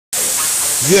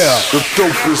Yeah. The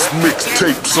dopest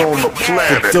mixtapes on the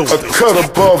planet. A cut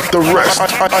above the rest.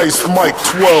 Ice Mike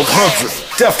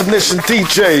 1200. Definition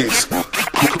DJs.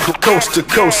 Coast to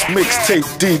coast mixtape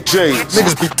DJs.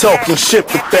 Niggas be talking shit,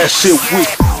 but that shit weak.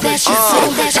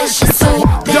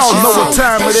 Y'all know what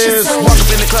time it is. Walk up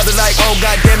in the club like, oh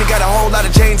goddamn, he got a whole lot of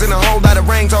chains and a whole lot of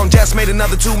rings on. Just made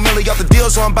another 2 million off the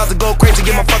deal, so I'm about to go crazy,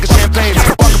 get my fucking champagne.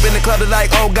 Walk up in the club like,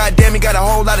 oh goddamn, he got a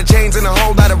whole lot of chains and a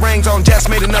whole lot of rings on.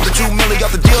 Just made another 2 million off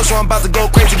the deal, so I'm about to go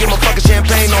crazy, get my fucking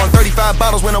champagne on. 35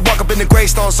 bottles when I walk up in the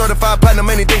Greystone. Certified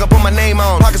platinum, anything I put my name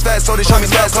on. Pockets fat, so they show me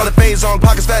love, call it phase on.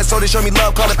 Pockets fat, so they show me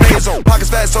love, call it phase on. Pockets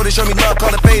fat, so they show me love,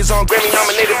 call it phase on. Grammy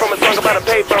nominated from a song about a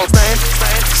payphone.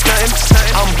 Stuntin',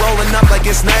 I'm rolling up like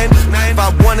it's nothing. If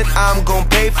I want it, I'm gon'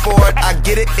 pay for it. I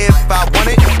get it if I want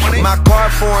it. My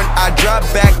car foreign, I drop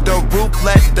back the roof,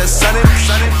 let the sun in.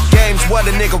 Games, what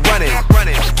a nigga running.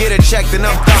 Get a check, then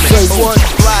I'm thumbing.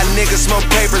 Fly niggas smoke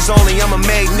papers only. I'm a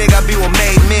made nigga, I be with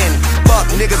made men. Fuck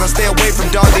niggas, I stay away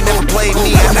from dog. They never played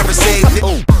me, I never saved it.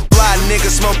 Fly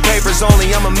niggas smoke papers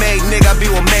only. I'm a made nigga, I be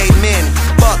with made men.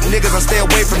 Fuck niggas, I stay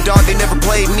away from dog. They never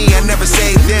played me, I never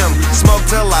saved them. Smoke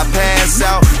till I pass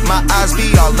out, my eyes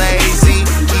be all lazy.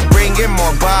 Keep bringing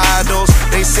more bottles,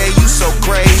 they say you so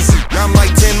crazy. I'm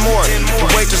like 10 more. The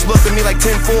waitress looked at me like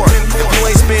 10-4. If you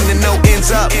ain't spending, no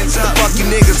ends up. The fuck you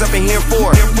niggas up in here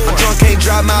for? I'm drunk, can't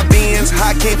drive my Benz.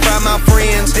 High, can't find my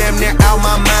friends. Damn near out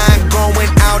my mind, going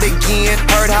out again.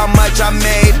 Heard how much I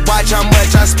made, watch how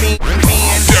much I spent.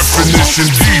 Definition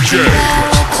DJ.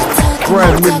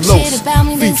 Brand new Los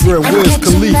featuring Wiz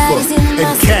Khalifa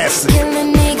and Cassie.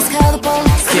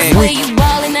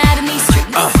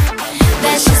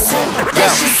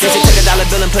 Take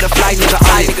 $1 bill and put a fly nigga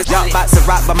on it. Y'all bout to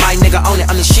rock, but my nigga on it.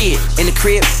 I'm the shit in the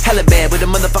crib, hella bad with a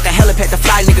motherfucking helipad. The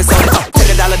fly niggas on it.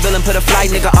 Take $1 bill and put a fly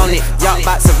nigga on it. Y'all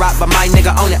bout to rock, but my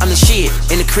nigga on it. I'm the shit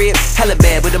in the crib, hella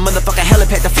bad with a motherfucking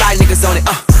helipad. The fly niggas on it.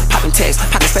 Poppin' tags,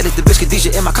 pockets fat as the biscuit.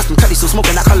 DJ in my custom cutty, so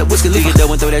smoking I call it whiskey. Leave it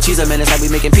dough and throw that cheese up, man. It's like we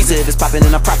making pizza. If it's poppin'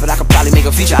 and I profit, I could probably make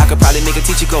a feature. I could probably make a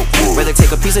teacher go. Rather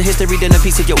take a piece of history than a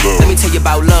piece of yo. Let me tell you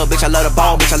about love, bitch. I love the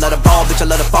ball, bitch. I love the ball, bitch. I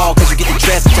love the ball. Cause you get the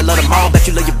dress, bitch. I love them all. Bet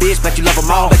you love your bitch, bet you love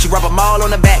them all. Bet you rub them all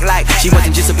on the back like she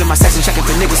wasn't just up in my section checking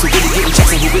for niggas who really getting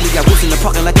checks and who really got whips in the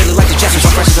parking like they look like the Jetsons.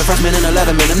 I'm fresh as a freshman in a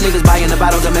Letterman. Them niggas buying the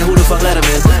bottles, I mean who the fuck let them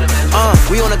in?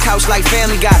 We on the couch like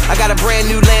Family Guy. I got a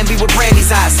brand new Lambo with Brandy's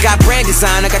eyes. Got brand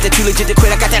design, I got that too legit to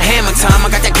quit. I got that hammer time,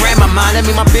 I got that grandma mind. That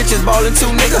mean my bitch is ballin'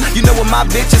 too, nigga. You know what my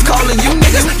bitch is calling you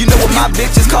niggas. You know what my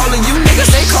bitch is calling you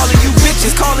niggas. They calling you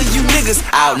bitches, calling you niggas.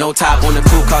 Out, no top on the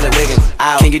coupe, call it wiggin'.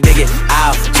 Out, can you dig it?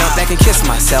 Out, jump back and kiss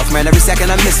myself, man. Every second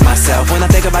I miss myself. When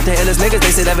I think about the illest niggas,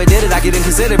 they said ever did it. I get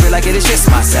inconsiderate like it is just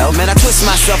myself. Man, I twist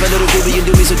myself a little doobie and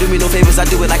do me, so do me no favors. I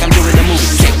do it like I'm doing the movie.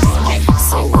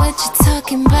 So what you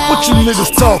talking about? What you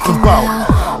niggas talking about?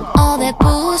 All that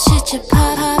bullshit you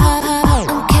pop.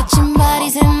 I'm catching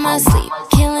bodies in my sleep,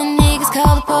 killing niggas,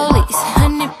 call the police.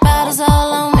 100 bottles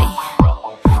all on me.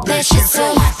 That shit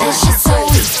so weak,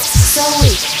 so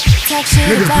weak.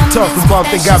 Niggas be talking about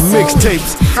they got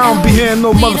mixtapes. I don't be hearing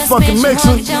no motherfucking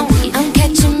mixing. I'm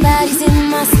catching bodies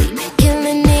in my sleep,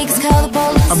 killing niggas, call the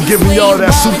police. I'm giving y'all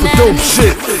that super dope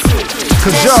shit,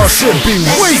 cause y'all shit be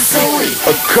weak.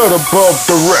 A cut above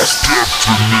the rest.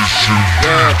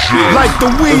 Like the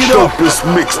weed The up. dopest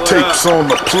mixtapes on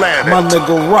the planet. My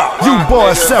nigga Rock, you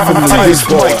boy 17. Ice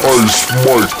Mike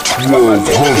 1200.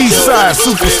 Eastside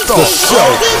Superstar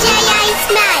Show.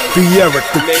 The Eric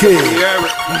the Kid.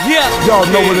 Y'all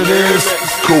know what it is.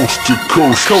 Coast to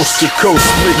coast. Coast to coast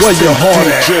mix. Where your heart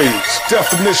at? DJs.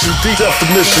 Definition D.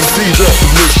 Definition D.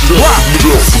 Definition Rock.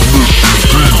 DJ.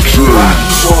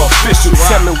 Official,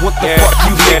 tell me what the fuck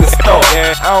you niggas thought.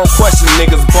 I don't question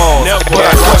niggas balls, but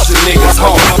I question niggas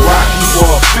hard. You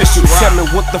are official, tell me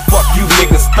what the fuck you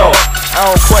niggas thought. I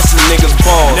don't question niggas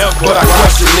balls, but I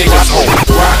question niggas hard.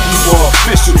 You are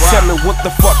official, tell me what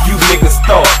the fuck you niggas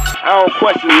thought. I don't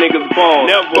question niggas balls,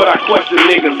 but I question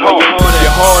niggas hard. If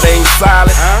your heart ain't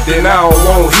silent, then I don't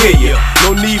wanna hear you.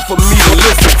 No need for me to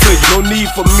listen to you. No need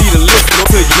for me to listen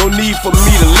to you. No need for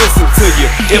me to listen to you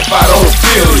if I don't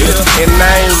feel you. And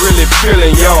I ain't really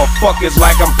feeling y'all fuckers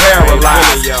like I'm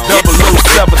paralyzed.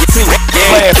 0017,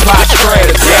 plan, plot,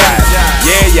 strategize.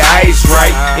 Yeah, your ice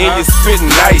right, and you spitting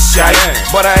nice shite,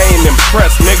 but I ain't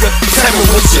impressed, nigga. Tell me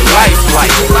what's your life like?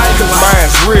 Cause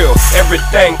mine's real,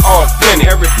 everything authentic.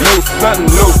 No stuntin',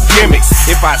 no gimmicks.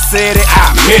 If I said it, I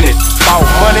meant it. About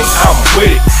money, I'm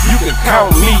with it. You can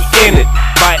count me in it.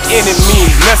 By any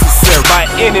means necessary. By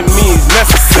any means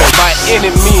necessary. By any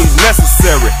means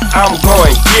necessary. I'm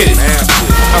going get it.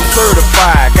 I'm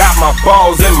certified. Got my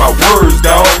balls and my words,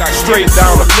 dog. Straight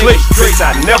down the plate. Bitch,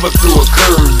 I never threw a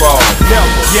curveball.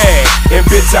 Yeah, And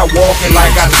bitch, I walk it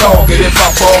like I talk it. If I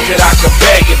balk it, I can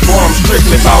bag it. Boy, I'm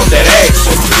strictly about that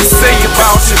action. You say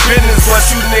about your business, but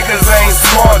you niggas ain't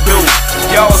smart, dude.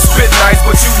 Y'all spit nice,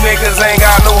 but you niggas ain't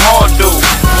got no heart, dude.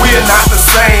 We're not the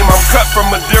same, I'm cut from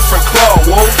a different cloth,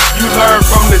 whoa. You learn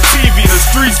from the TV, the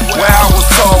streets where I was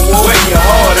taught, whoa. Where your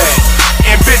heart at?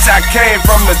 And bitch, I came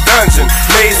from the dungeon,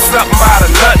 made something out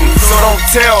of nothing, so don't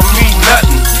tell me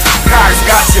nothing. Cox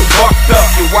got you bucked up,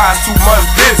 you watch too much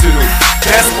digital.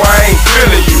 That's why I ain't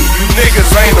feeling you, you niggas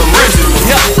ain't original.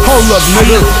 Hold up,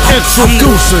 nigga,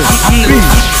 introducing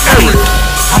Eric.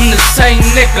 I'm the same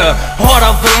nigga, heart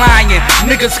of a lion.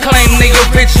 Niggas claim they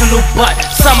original, but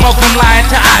some of them lying.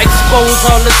 Till I expose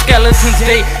all the skeletons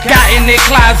they got in their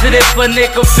closet. If a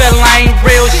nigga feel I ain't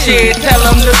real shit, tell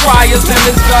them the riots and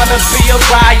it's gonna be a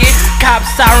riot. Cop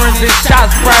sirens and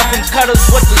shots, grabbing cutters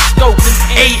with the scope,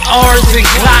 ARs and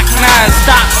Glock 9,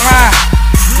 stop line.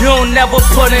 You don't never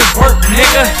put in work,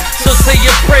 nigga. So say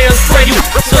your prayers for you.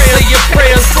 So say your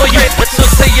prayers for you. So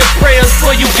say your prayers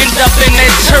for you. End up in that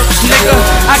church, nigga.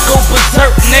 I go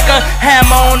berserk, nigga.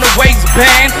 Hammer on the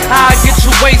waistband. I'll get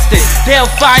you wasted. They'll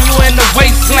find you in the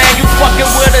wasteland. You fucking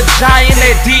with a giant.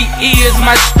 That DE is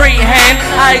my straight hand.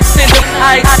 I extend them.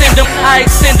 I extend them. I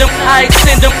extend them. I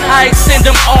extend them. I extend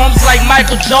them arms like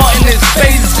Michael Jordan in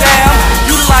Space Jam.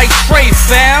 You like Trey,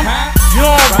 fam. You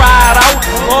don't ride out.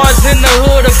 Boys in the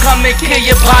hood will come and kill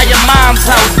you by your mom's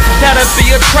house. That'll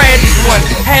be a tragic one.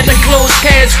 Had to close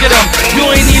casket them. You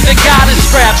ain't even got a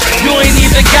strap. You ain't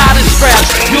even got a strap.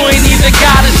 You ain't even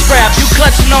got a strap. You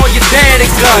clutching on your daddy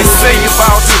gun. They say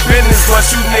about your business, but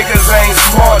you niggas ain't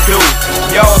smart, dude.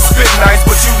 Y'all spit nice,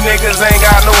 but you niggas ain't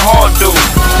got no heart, dude.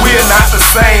 We're not the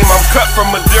same, I'm cut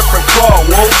from a different cloth,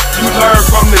 whoa. You learn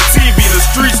from the TV, the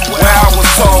streets where I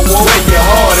was taught, whoa. Where your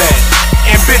heart at?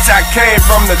 And bitch, I came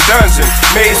from the dungeon,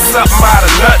 made something out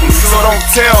of nothing, so don't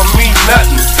tell me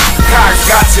nothing. Cox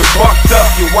got you bucked up,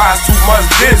 you watch too much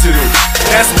digital.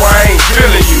 That's why I ain't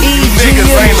feeling you, you niggas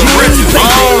ain't original.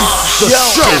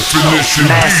 Definition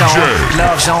Mask DJ. on,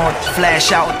 gloves on, flash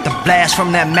out, the blast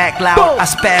from that Mac loud. I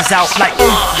spaz out like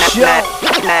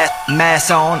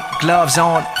mask on, gloves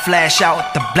on, flash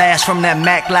out, the blast from that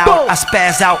Mac loud. I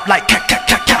spaz out like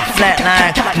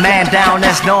flatline, man down,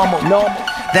 that's normal.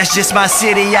 That's just my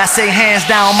city, I say hands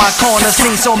down my corner.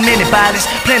 Seen so many bodies,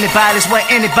 plenty bodies where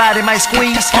anybody might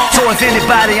squeeze. So if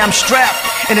anybody, I'm strapped,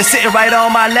 and it's sitting right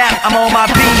on my lap. I'm on my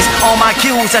P's, on my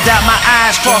Q's, I dot my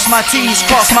I's, cross my T's,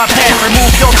 cross my path.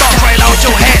 Remove your thoughts right out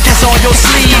your head, that's on your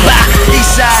sleeve.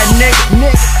 Eastside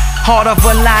nigga, heart of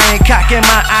a lion, cocking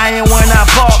my iron when I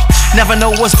park. Never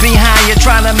know what's behind you,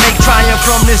 trying to make triumph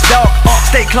from this dark.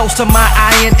 Stay close to my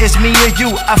iron, it's me or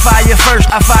you. I fire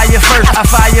first, I fire first, I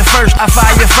fire first, I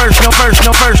fire first.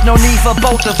 No need for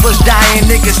both of us dying.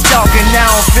 Niggas talking, now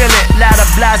I don't feel it. Lot of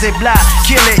blase blah,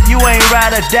 kill it, you ain't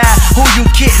ride or die. Who you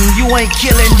kidding? You ain't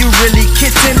killing, you really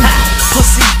kissing.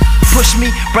 Pussy, push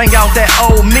me, bring out that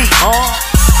old me.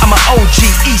 I'm an OG,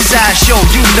 Eastside show,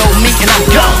 you know me, and I'm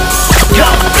go.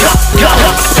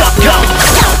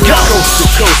 Coast to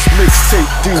coast mixtape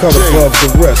DJ. Cut above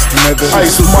the rest, nigga.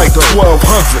 Ice Mike 1200.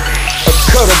 A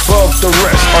cut above the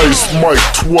rest. Ice Mike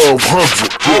 1200.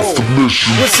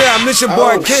 Definition. What's up? It's your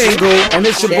boy King, and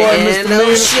it's your boy Mr.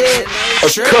 Million. A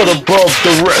cut above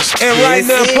the rest. And right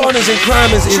now, Partners in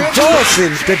Crime is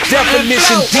endorsing the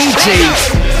Definition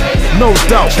DJs. No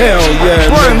doubt. Hell yeah.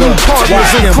 Brand new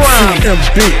Partners in Crime.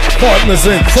 MB. Partners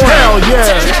in Crime. Hell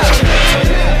yeah.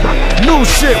 New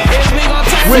shit.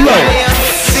 We know.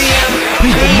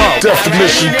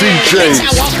 Definition DJs. I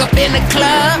walk up in the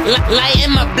club, light in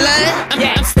my blood.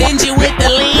 I'm stingy with the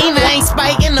lean, I ain't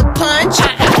spiking the punch.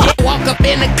 Walk up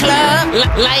in the club,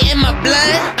 light in my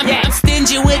blood. I'm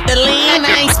stingy with the lean,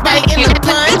 I ain't spiking the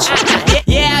punch.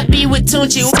 Yeah, I be with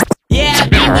Tunchi. Yeah, I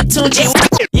be with Tunchi.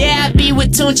 Yeah, I be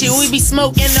with Tunchi. We be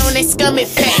smoking on that scummy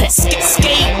pack.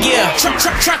 Skate gear.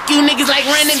 Truck you niggas like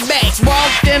running backs.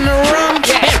 Walked in the room.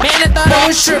 Man, I thought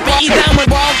I was tripping. Idama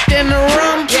walked in the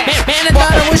room. Man, I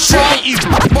thought I was tripping.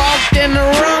 Walked in the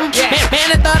room.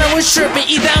 Man, I thought I was tripping.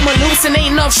 Idama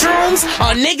hallucinating off shrooms.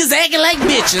 All niggas acting like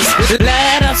bitches.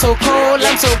 Blood, I'm so cold.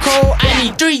 I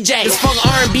need 3 J's. Fuck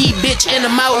R&B bitch in the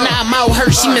mouth. Now I'm out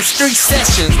hurt. She missed 3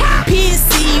 sessions.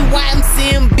 PSC,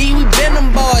 YMCMB. We been them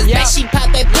boys. Bet she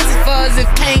pop that pussy for us if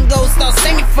Kane go start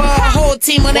singing for her. Whole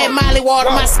team on that Molly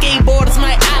water. My skateboarders,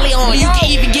 my alley on. You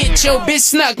can even get your bitch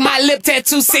snuck. My lip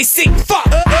tattoo say sick fuck.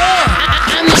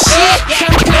 I'm the shit.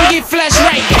 Come get flush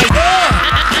right.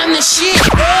 I'm the shit.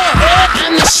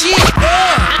 I'm the shit.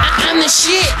 I'm the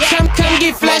shit. Come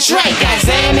get flush right. Got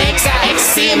Xanax,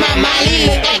 XC in my Molly,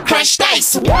 look like crushed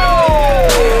ice. Whoa.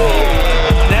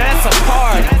 Now that's a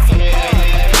party.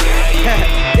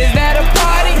 Is that a party?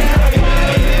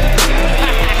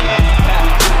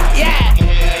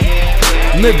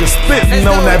 Niggas spitting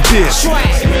on that bitch. Swag,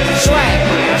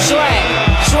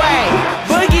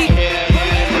 boogie.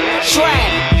 Swag,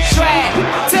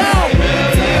 dope.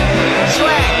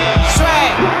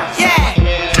 Swag, yeah.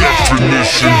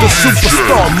 The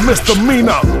superstar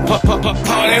misdemeanor.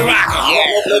 Party rocker,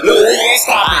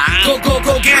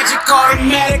 Go, get your car,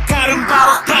 automatic, got them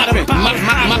bottles popping.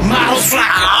 My models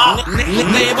flocking,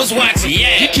 neighbors watching,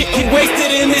 yeah. Keep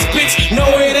wasted in this bitch, no,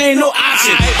 it ain't no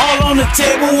option. All on the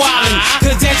table wildin',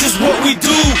 cause that's just what we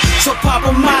do. So pop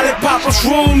a molly, pop a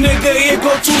shroom, nigga, here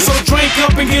go too. So drink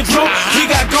up and get drunk, we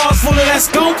got guards full of that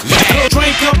skunk.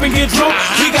 Drink up and get drunk,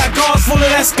 we got guards full of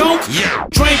that skunk.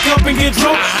 Drink up and get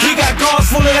drunk, we got guards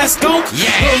full of that skunk.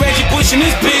 Lil Reggie pushing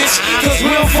this bitch, cause we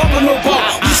don't fuck with no ball.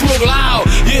 We smoke loud,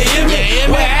 you hear me?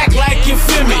 We act like you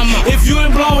feel me. If you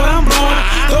ain't blowing, I'm blowing.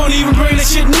 Don't even bring that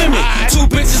shit near me. Two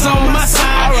bitches on my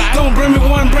side, don't bring me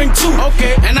one, bring two.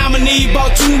 Okay, and I'ma need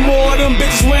about two more of them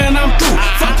bitches when I'm through.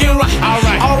 Fucking right,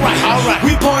 alright.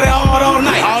 We party hard all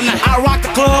night. I rock the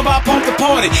club, I pump the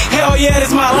party. Hell yeah,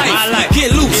 that's my life.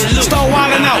 Get loose, start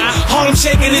wildin' out. Harlem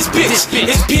shaking this bitch.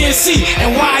 It's PNC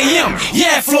and YM.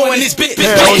 Yeah, flowing this bitch.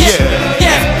 Hell yeah.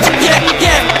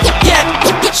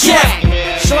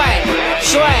 Swag.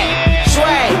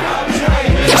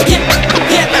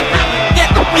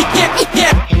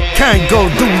 Can't go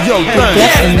do your thing.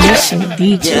 Definition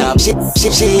DJ.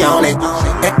 She on it,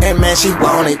 and man she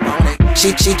want it.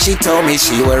 She told me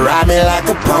she would ride me like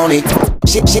a pony.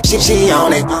 She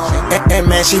on it, and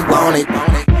man she want it.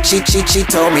 She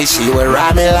told me she would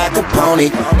ride me like a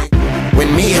pony.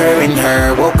 When me, her, and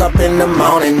her woke up in the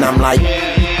morning, I'm like,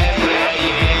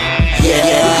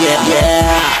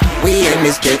 yeah. We in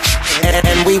this bitch,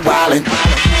 and we wildin'.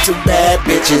 Two bad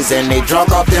bitches, and they drunk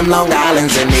off them Long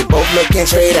Islands, and they both looking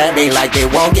straight at me like they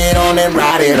won't get on and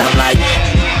ride it. I'm like,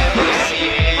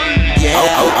 yeah,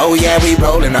 oh yeah, we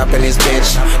rollin' up in this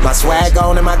bitch. My swag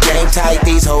on and my game tight,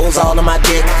 these hoes all on my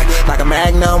dick. Like a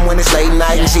Magnum when it's late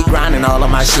night, and she grinding all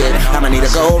of my shit. I'ma need a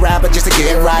gold rapper just to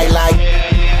get right like.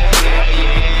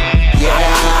 Yeah,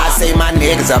 I say my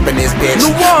niggas up in this bitch.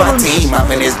 My team up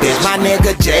in this bitch. My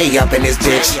nigga Jay up in this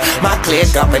bitch. My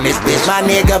clique up in this bitch. My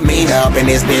nigga Mina up in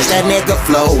this bitch. That nigga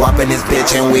Flow up in this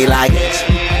bitch. And we like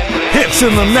Hits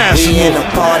International. We in the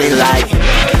party like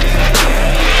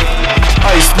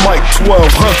Ice Mike 1200,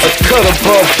 cut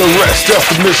above the rest.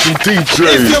 Definition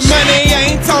DJs. If your money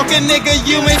ain't talking, nigga,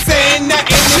 you ain't saying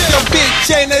nothing. If your bitch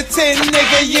ain't a 10,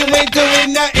 nigga, you ain't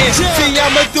doing nothing. See,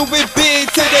 I'ma do it big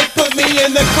till they put me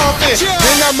in the coffin.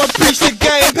 Then I'ma preach the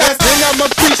game past. Then I'ma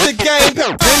preach the game.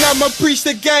 Then I'ma preach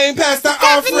the game past the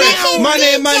offering.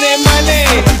 Money,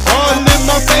 all in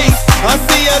my face. I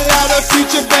see a lot of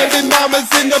future baby mamas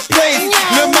in the place.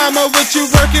 Lil' mama, what you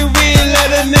working with?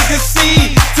 Let a nigga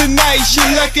see. Tonight she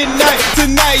lucky night.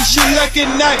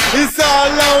 It's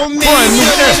all on me.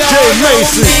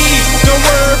 Lacy. Don't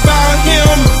worry about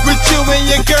him. With you and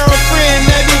your girlfriend,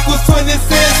 that equals 20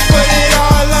 cents. Put it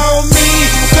all on me.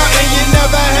 Something you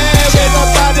never had with a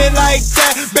body like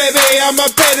that. Baby, I'ma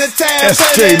pay the tab.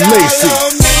 Put it Lacy. all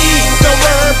on me. Don't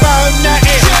worry about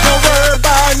nothing. Don't worry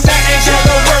about nothing.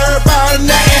 Don't worry about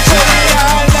nothing. Put it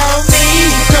all on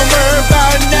me. Don't worry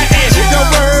about nothing. Don't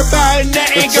worry about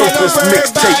nothing. The dopest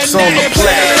mixtapes on the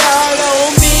planet.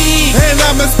 And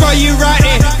I'ma spoil you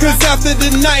rotten, cause after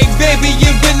the night, baby,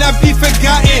 you will not be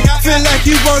forgotten. Feel like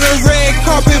you on a red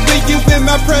carpet when you in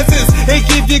my presence. It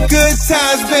give you good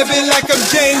times, baby, like I'm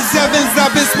James Evans.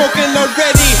 I've been smoking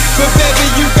already, but baby,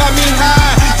 you got me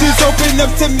high. Just open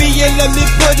up to me and let me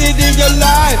put it in your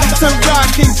life. Some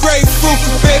rock and grapefruit,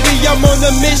 baby, I'm on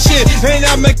a mission. And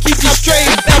I'ma keep you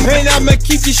straight,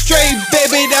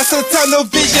 baby, that's a tunnel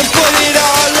vision. Put it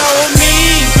all on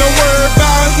me. Don't worry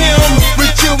about him,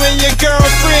 with you and your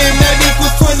girlfriend, that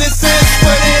equals 20 cents.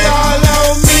 Put it all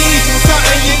on me.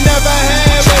 Something you never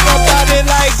had with a body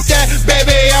like that.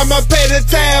 Baby, I'ma pay the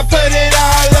tab. Put it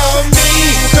all on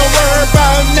me. Don't worry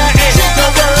about nothing.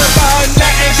 Don't worry about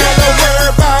nothing. Don't worry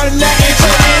about nothing.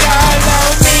 Put it all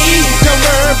on me. Don't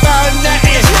worry about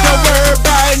nothing. Don't worry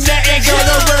about nothing.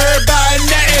 Don't worry about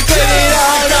nothing. Put it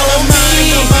all on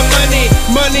me.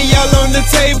 Money all on the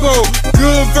table.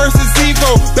 Good versus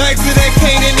evil. Back to that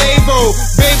Cain and Abel.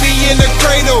 Baby in the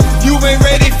cradle. You ain't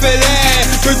ready for that,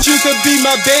 but you could be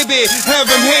my baby. Have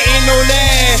them hating on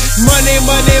that. Money.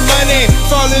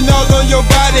 Falling all on your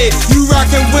body. You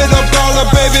rockin' with a baller,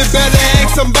 baby. Better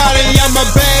ask somebody. I'm a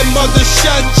bad mother.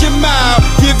 Shut your mouth.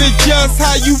 Give it just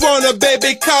how you want it,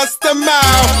 baby. Custom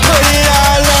out. Put it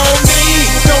all on me.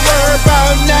 Don't worry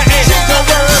about nothing. Don't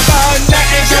worry about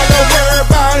nothing. Don't worry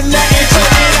about nothing.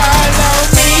 Put it all on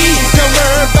me. Don't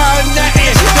worry about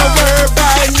nothing. Don't worry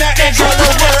about nothing. Don't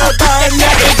worry about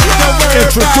nothing. Don't worry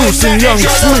Introducing Young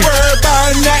Sleep.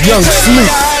 Young Sleep.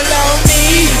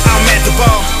 I'm at the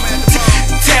ball.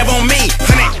 Tab on me.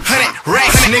 100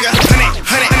 racks, nigga.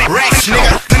 100 racks,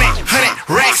 nigga.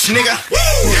 100 racks, nigga.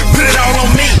 Put it all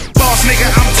on me. Boss nigga,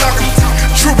 I'm talking.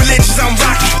 True religions, I'm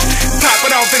rocking. Pop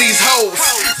it off of these hoes.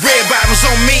 Red bottoms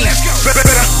on me.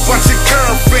 Better watch your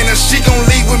girlfriend or she gon'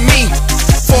 leave with me.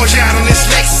 4G out on this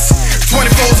Lexus.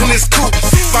 24s on this coupe.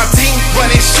 15 run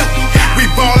and shoot.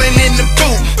 We ballin' in the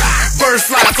booth. Birds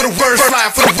fly for the worst, fly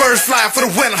for the birds, fly for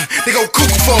the winner. They go coop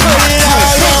for Put it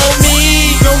all on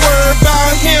me, don't worry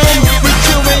about him. With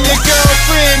you and your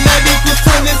girlfriend, 90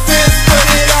 for 20 cents. Put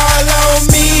it all on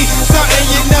me, something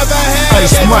you never had.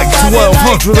 Ice Mike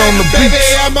 1200 on the beat.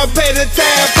 Baby, I'ma pay the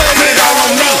tab. Put it all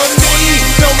on me,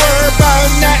 don't worry about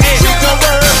nothing. Don't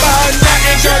worry about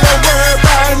nothing, girl, don't worry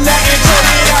about nothing. Put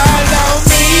it all on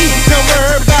me, don't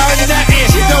worry about nothing.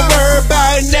 Don't worry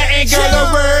about nothing, girl,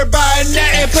 don't worry about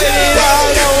nothing. Put it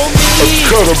all on me. A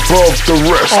cut above the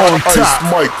rest. On Ice top.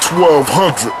 Mike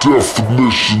 1200.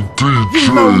 Definition DJ.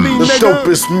 You know me, the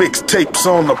dopest mixtapes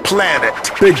on the planet.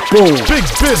 Big boom, big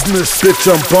business, bitch,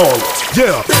 I'm ballin'.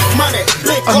 Yeah, money,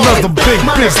 big another big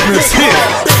business hit.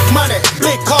 Big money,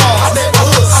 big cars,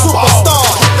 neighborhood superstar.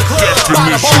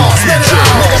 Definition DJ.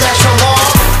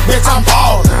 Bitch, I'm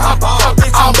ballin'. I'm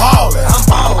ballin'. I'm ballin'. I'm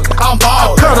ballin'. I'm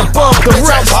ballin'. Cut above the Bitch, I'm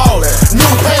rest. ballin'.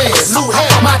 New pants, new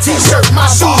hat, my t-shirt, my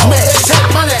shoes match. Take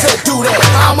money to do that.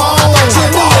 I'm on. You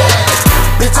knew that.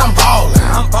 Bitch, I'm ballin'.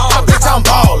 I'm ballin'. Bitch, I'm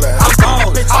ballin'. I'm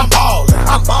ballin'. Bitch, I'm ballin'.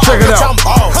 I'm ballin'. Check it Bitch, out. I'm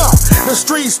ballin'. The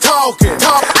streets talking,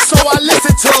 so I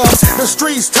listen to them. The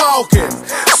streets talking,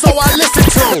 so I listen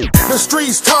to them. The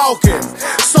streets talking,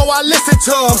 so I listen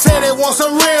to them. Say they want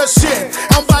some real shit,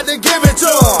 I'm about to give it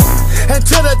to them.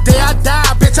 Until the day I die,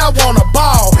 bitch, I want a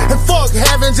ball. And fuck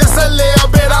having just a little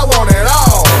bit, I want it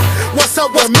all. What's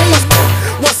up with me?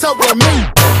 What's up with me?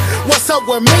 What's up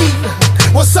with me?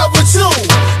 What's up with you?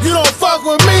 You don't fuck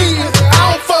with me,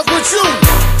 I don't fuck with you.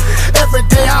 Every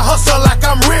day I hustle like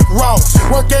I'm Rick Ross.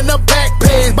 Working the back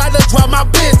page, bout to drop my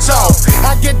bitch off.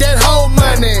 I get that whole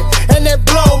money, and that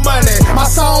blow money. My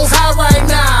song's high right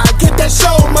now, get that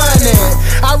show money.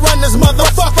 I run this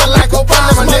motherfucker like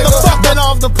Obama, nigga. Been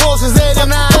off the post since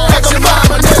 89, ask your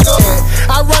mama, nigga.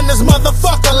 I run this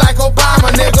motherfucker like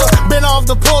Obama, nigga. Been off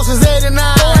the post since 89,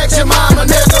 ask your mama,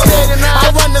 nigga.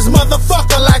 I run this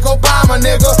motherfucker like Obama,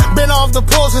 nigga. Been off the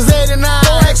post since 89,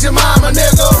 ask your mama,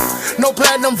 nigga. No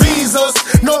platinum visas,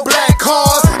 no black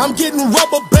cars. I'm getting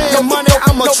rubber band money,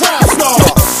 I'm a trap star.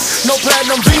 No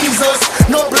platinum visas,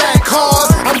 no black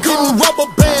cars. I'm getting rubber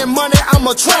band money, I'm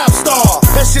a trap star.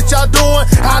 That shit y'all doing,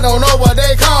 I don't know what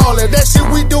they call it. That shit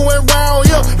we doing round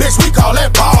here, bitch, we call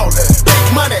that ballin'. Big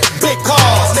money, big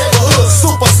cars, neighborhood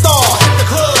superstar. Hit the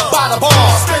club, by the bar,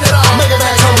 spin it all, make it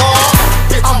back some more.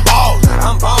 Bitch, I'm ballin'.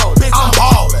 I'm ballin'. Bitch, I'm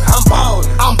ballin'. I'm ballin'.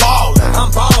 I'm ballin'. I'm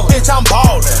ballin'. Bitch, I'm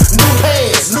ballin'. New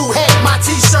pants, new hat, my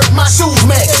t-shirt, my shoes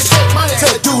match. Take money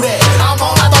to do that. I'm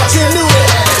on, I thought you knew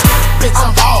that. Bitch,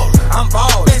 I'm ballin'. I'm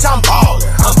ballin'. Bitch, I'm ballin'.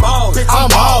 I'm ballin'. Bitch, I'm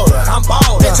ballin'. I'm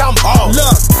ballin'. Bitch, I'm ballin'.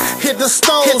 Look, hit the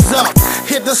stoves up.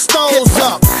 Hit the stoves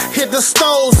up. Hit the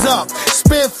stoves up.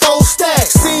 Spent 4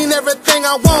 stacks. Seen everything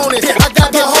I wanted. I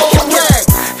got the whole rack.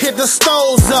 Hit the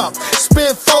stoves up.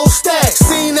 Spent 4 stacks.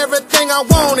 Seen everything I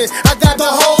wanted. I got the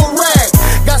whole rack.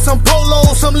 Got some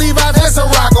polos, some Levi's, and some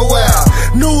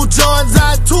Rockaware. New Jordans,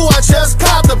 I just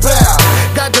copped the pair.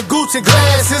 Got the Gucci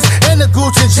glasses and the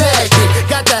Gucci jacket.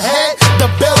 Got the hat, the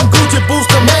belt, and Gucci boots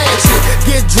to match it.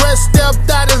 Get dressed, stepped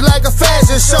out, it's like a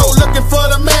fashion show. Looking for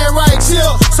the man right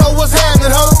here. So what's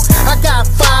happening, ho? I got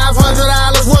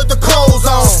 $500 worth of clothes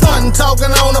on. Stuntin',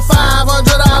 talking on a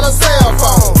 $500 cell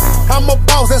phone. I'm a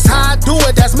boss, that's how I do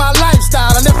it, that's my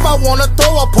lifestyle. And if I wanna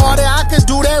throw a party, I can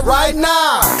do that right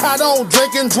now. I don't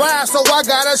drink and drive, so I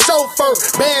got a chauffeur.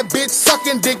 Bad bitch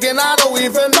sucking dick and I don't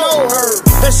even know her.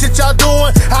 That shit y'all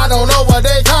doing, I don't know what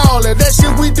they call it. That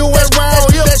shit we doing round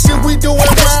here. That shit we doing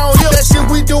round here. That shit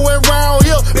we doing round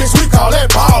here. Bitch, we call that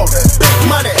ballin'. Big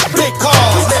money, big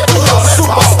cars, neighborhood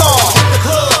superstar. Hit the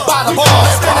club, by the bar,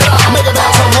 spin it all, make it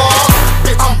back some more.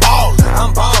 Bitch, I'm ballin'.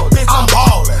 I'm ballin'. Bitch, I'm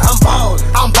ballin'. I'm ballin'.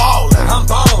 I'm ballin'. I'm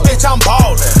ballin'. Bitch, I'm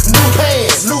ballin'. New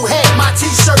pants, new hat, my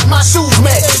t-shirt, my shoes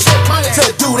match. Take money to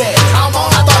do that. I'm on,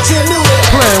 I thought you knew that.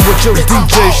 Playing with your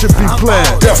DJ should be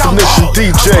playing. Definition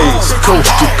DJs.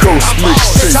 Coast to coast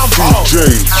mixtape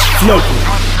DJs. Floatin,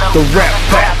 the rap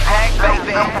pack.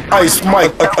 Ice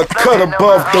Mike, a cut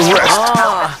above the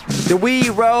rest. The weed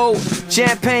roll,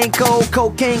 champagne cold,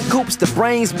 cocaine coops, the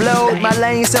brains blow. My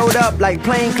lane sewed up like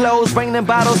plain clothes, bring them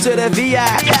bottles to the VI.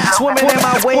 Swimming in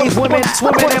my wave, women,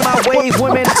 swimming in my wave,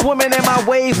 women, swimming in my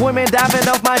wave, women diving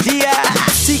off my DI.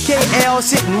 TKL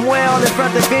sitting well in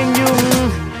front of the venue.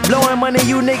 Blowing money,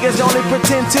 you niggas only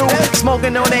pretend to.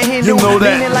 Smoking on that Hindu,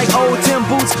 leaning like old Tim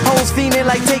boots. Hoes fiending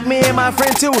like take me and my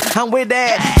friend too. I'm with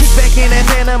that. Kick back in that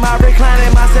Phantom, I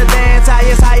reclining my sedan.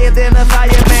 Tires higher than a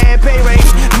fireman. Pay rate,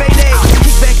 Mayday.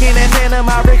 Kick back in that Phantom,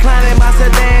 I reclining my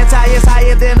sedan. Tires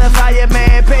higher than a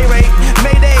fireman. Pay rate,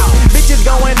 Mayday. Bitches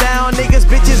going down, niggas,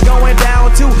 bitches going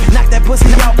down too. Knock that pussy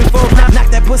out before round.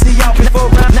 Knock that pussy out before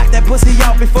round. Knock that pussy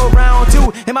out before round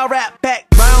 2. In my rap pack,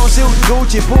 brown suit,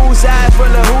 Gucci, poolside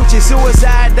full of hoochie.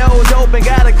 Suicide doors open,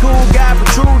 got a cool guy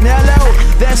protruding. Hello,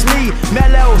 that's me,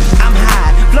 mellow. I'm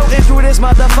high, floating through this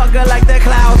motherfucker like the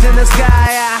clouds in the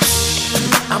sky.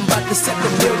 I'm about to set the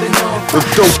building on fire. The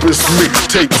dopest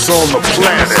mixtapes on the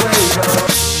planet.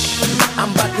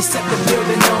 I'm about to set the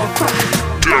building on fire.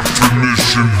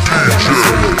 Definition DJ.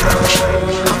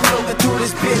 I'm floating through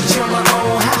this bitch on my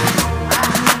own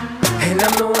high, and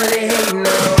I'm the one they hating on.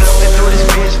 Floating through this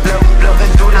bitch,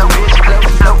 floating through that bitch,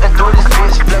 floating through this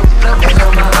bitch, floating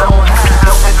on my own high.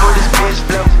 Floating through this bitch,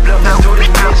 floating through this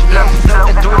bitch,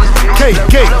 floating through this bitch,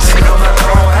 floating on my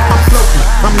own high. I'm floating,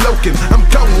 I'm loking, I'm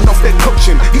going off that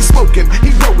coaching. He's smoking, he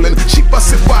rolling, she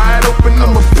busted wide open.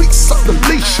 I'm a piece of the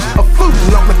leash, a fool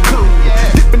on the cool,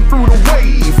 dipping through the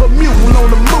wave, a mule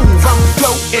on the move. I'm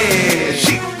floating,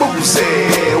 she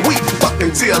boozing, we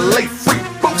fucking till late free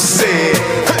boozing.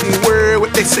 Honey, word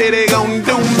what they say they gon'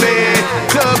 do, man.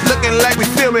 Club looking like we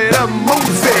filming a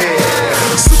movie.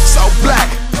 Suits all black,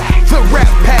 the rap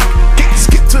pack,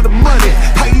 get to the money.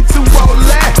 How you do all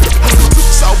that?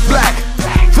 Suits all black,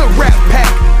 the rap pack,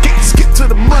 get to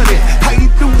the money. How you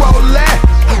do all that?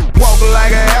 Walk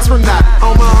like an astronaut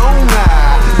on my own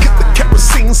eye. Get the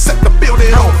kerosene, set the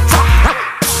building on fire.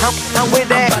 I'm with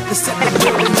that. I'm about to set the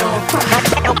building on fire.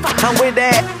 I'm with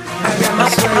that. I got my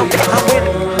I'm with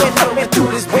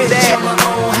that.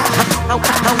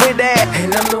 I'm with that.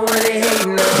 And I'm the one they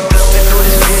hating on.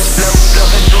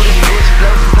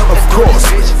 Of course,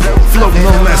 floating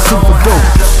on that super dope,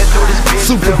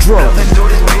 super drone.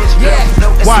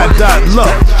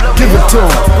 Y.Luck, give it to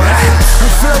him.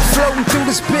 I'm floating through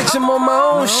this bitch, I'm on my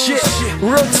own shit.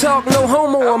 Real talk, no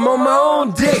homo, I'm on my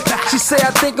own dick. She say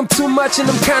I think I'm too much and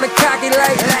I'm kinda cocky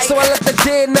like. So I look the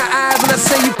dead in the eyes and I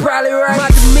say you probably right. My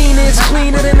demeanor is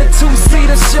cleaner than a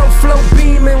two-seater. Show flow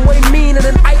beaming, way meaner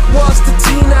than Ike was to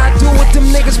Tina. I do what them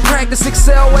niggas practice,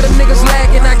 excel where them niggas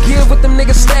lacking. I give what them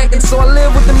niggas stacking, so I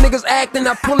live with them niggas acting.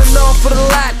 I pulling off for the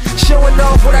lot, showing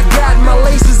off what I got. My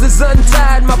laces is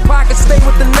untied, my pockets stay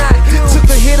with the knot. Took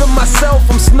a hit of myself,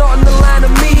 I'm snorting the line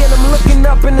of me, and I'm looking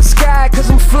up in the sky, cause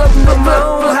I'm floating on my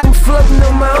own high. I'm floating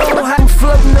on my own high. I'm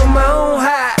floating on my own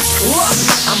high.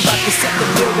 I'm about to set the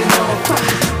building on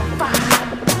fire.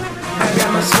 I got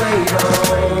my suede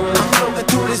on. I'm floating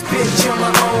through this bitch on my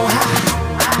own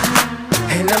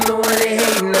high, and I'm the one they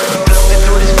hating on.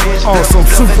 On some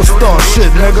superstar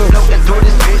shit, nigga.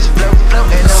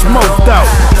 Smoked out,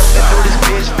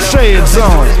 shades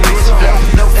on,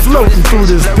 floating through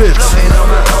this bitch.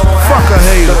 Fuck a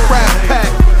hater. Rap pack,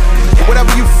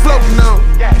 whatever you floating on,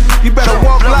 you better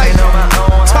walk like,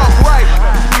 talk right.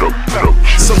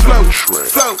 So float,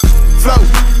 float, float,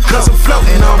 cause I'm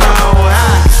floating on my own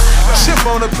high. Chip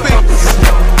on the beat,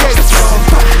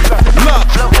 look,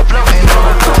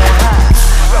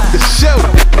 the show.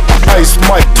 Ice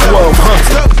Mike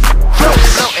 1200.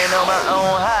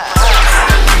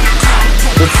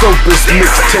 The dopest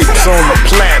mixtapes on the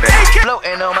planet.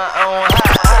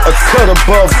 A cut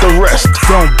above the rest.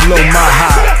 Don't blow my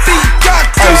high.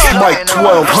 Ice Mike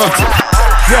 1200.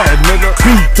 Yeah, nigga.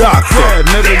 BeatDoctor. Yeah,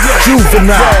 nigga.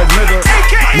 Juvenile. Yeah, nigga.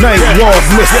 Night Walk,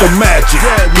 Mr. Magic.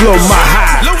 Blow my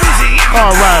high.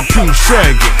 R.I.P.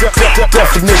 Shaggy.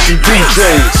 Definition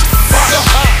DJs.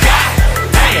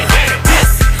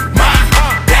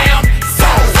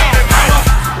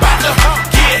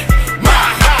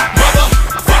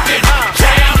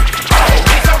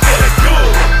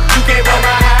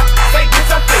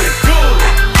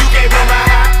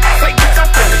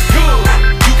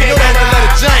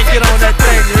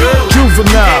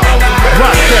 Juvenile,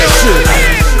 rock that shit.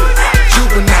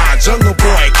 Juvenile, jungle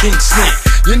boy, king snake.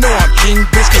 You know I'm king,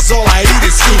 bitch, cause all I eat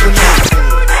is juvenile.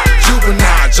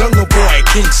 Juvenile, jungle boy,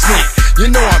 king snake. You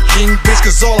know I'm king, bitch,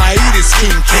 cause all I eat is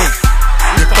king cake.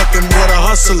 You fucking with a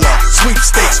hustler,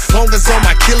 sweepstakes. Long as all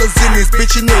my killers in this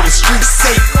bitch, you know the street's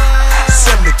safe.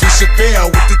 73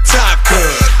 Chevelle with the top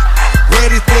cut.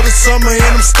 Ready for the summer and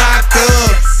I'm stocked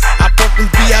up. I pump in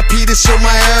VIP to show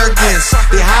my arrogance.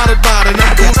 They hot about it,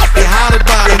 I'm cool. They hot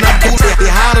about it, I'm cool.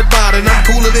 They hot about it, I'm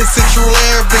cooler than Central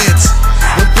Air Vents.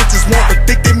 When bitches want the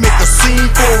dick, they make a scene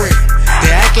for it.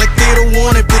 They act like they don't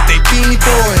want it, but they fiend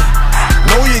for it.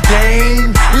 Know your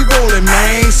game, we rollin',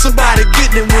 man. Somebody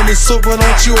getting it when it's over,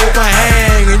 don't you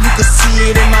overhang. And you can see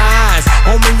it in my eyes.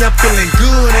 Homie, I'm feeling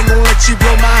good, ain't gon' let you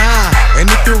blow my high. And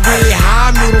if you're really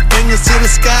high, middle fingers to the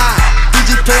sky.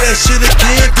 DJ play that shit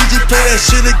again, DJ play that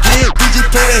shit again, DJ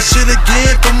play that shit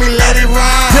again, for me let it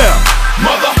ride. Yeah,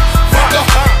 motherfucker,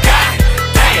 god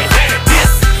damn,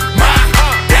 this my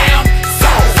damn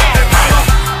song.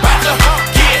 I'm about to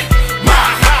get my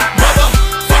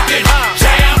motherfucking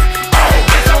jam on.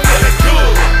 Get some feeling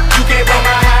good. You can't blow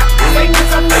my high. Say get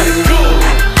some feeling good.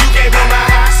 You can't blow my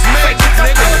high. Say get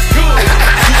some feeling good.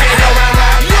 You can't blow my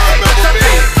high. Say get some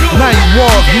feeling good.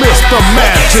 Nightwalk, Mr.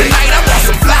 Magic. Tonight I want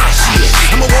some fly shit.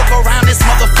 I'ma walk around this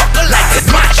motherfucker like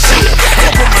it's my shit.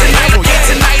 I'ma put my name on it.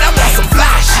 Tonight I want some fly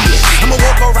shit. I'ma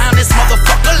walk around this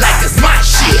motherfucker like it's my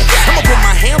shit. I'ma put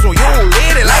my hands on your old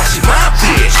lady like she my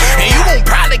bitch. And you gon'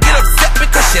 probably get upset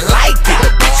because she like it.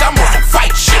 But bitch, I'm on some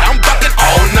fight shit. I'm bucking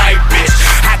all night, bitch.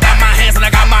 I got my hands and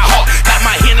I got my heart. Got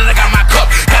my hand and I got my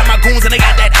cup. Got my goons and they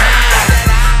got that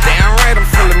damn right, I'm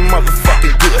feeling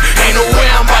motherfucking good. Ain't no way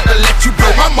I'm about to let you blow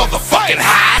my motherfucking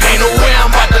high. Ain't no way I'm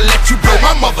about to let you blow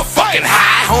my motherfucking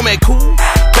high. Homie, cool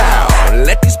down.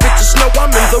 Let these bitches know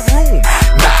I'm in the room.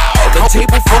 Now the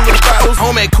table full of bottles.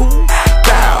 Homie, cool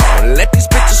down. Let these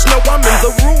bitches know I'm in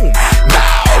the room.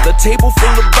 Now the table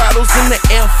full of bottles in the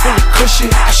air full of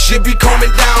cushion. I should be calming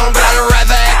down, but I'd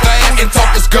rather act like I can talk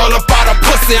this girl up out of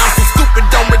pussy. I'm so stupid,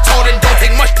 dumb, retarded. Don't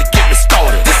take much to get me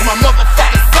started. This my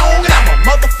motherfucking song, and I'm a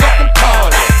motherfucking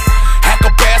party. Hack a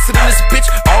bastard in this bitch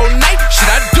all night. Should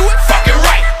I do it? Fucking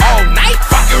right. All night?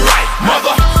 Fucking right.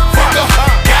 Motherfucker,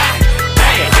 god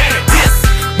damn, this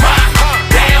my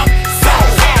damn song.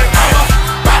 I'm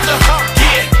about to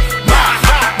get my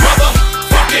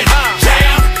motherfucking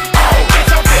jam on. Get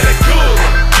some feeling good.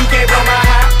 You can't blow my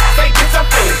high. Say get some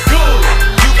feeling good.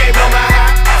 You can't blow my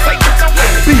high. Say get some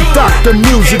feeling good. BeatDoctor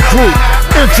Music Group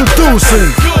introducing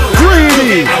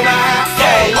Greedi.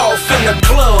 Off in the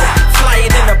club, flying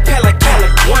in a pelican.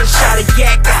 One shot of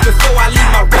yak, that's before I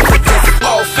leave my residence.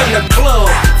 Off in the club,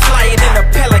 flying in a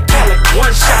pelican.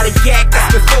 One shot of yak, that's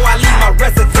before I leave my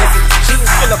residence. Jeans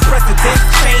full of precedence,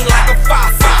 chain like a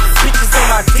fossil. Bitches on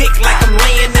my dick like I'm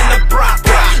laying in a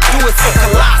brothel. Do it so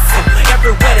colossal,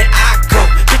 everywhere that I go.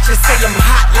 Bitches say I'm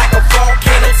hot like a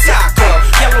volcano taco.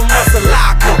 Yellow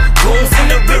muzzle-locker, goons in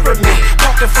the rear of me.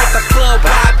 Walking from the club,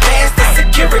 bypass the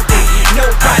security. No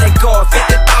bodyguard,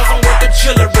 50,000 worth of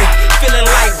jewelry. Feeling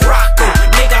like Rocco,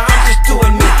 nigga, I'm just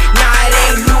doing me. Nah, it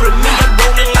ain't new to me, I'm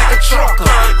rolling like a trucker.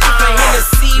 Sipping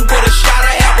Hennessy with a shot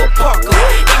of apple pucker.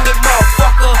 In the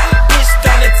motherfucker, bitch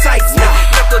done it tights me.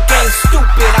 Knuckle game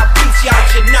stupid, I beat you out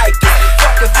your Nike.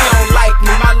 Fuck if you don't like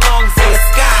me, my lungs in the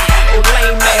sky. Oh,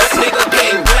 lame ass nigga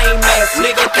can't blame ass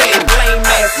nigga can't blame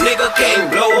ass nigga can't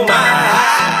blow my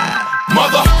high.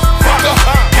 Motherfucker,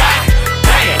 god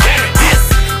damn, this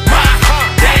my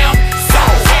damn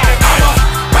song. I'm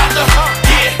about to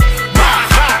get my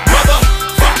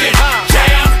motherfucking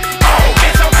jam on.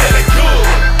 Get some feeling good.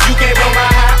 You can't blow my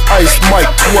high. Ice Mike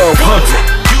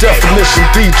 1200, Definition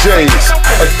DJs,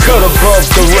 a cut above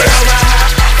the rest.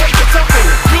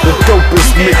 The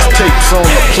dopest mixtapes on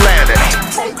the planet.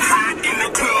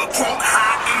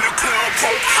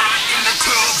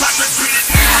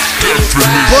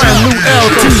 Brand new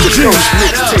LTG,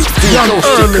 Young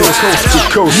Early, Coast to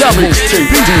Coast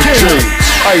mixtape DJs.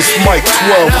 Ice Mike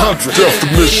 1200,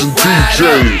 Definition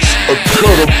DJs, a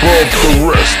cut above the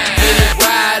rest.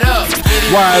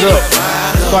 Wide Up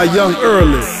by Young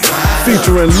Early,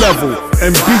 featuring Level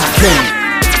and BeatKing.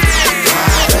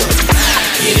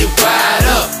 Get it wide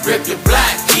up, rip the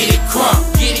block, get it crunk.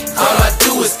 All I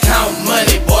do is count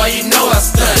money, boy, you know I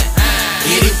stunt.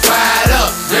 Get it wide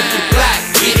up, rip the block,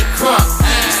 get it crunk.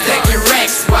 Stacking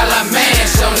racks while I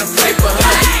mash on the paper,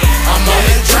 I'm on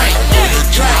the drink,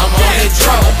 I'm on the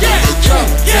drunk.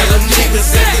 Tell them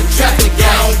niggas at the traffic, I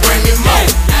don't bring me more.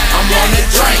 I'm on the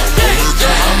drink,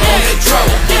 I'm on the drunk.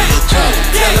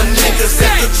 Tell them niggas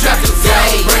at the traffic, I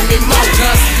don't bring me more.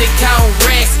 Constantly count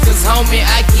racks, cause homie,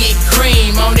 I get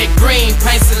cream on that green,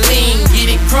 paint saline, get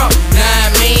it crunk, nah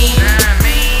I mean.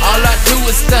 All I do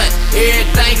is stunt,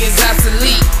 everything is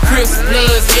obsolete. Crips,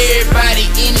 Bloods, everybody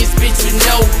in this bitch with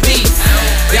no beef.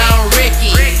 Down Ricky,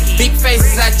 big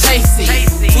faces I chase it.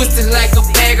 Twisted like a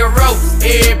bag of rope,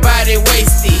 everybody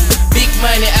wasted. Big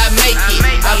money I make it,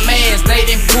 a man's they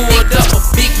done pulled up.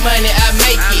 Big money I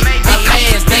make it, a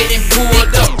man's they done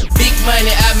pulled up. Big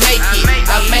money I make it,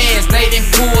 a man's they done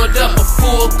pulled up.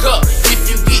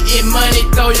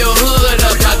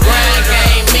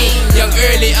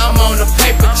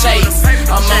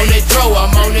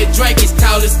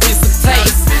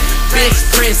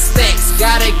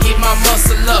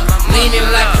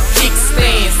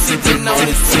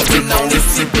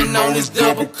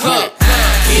 double cup.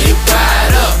 Get it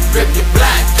wide up, rip your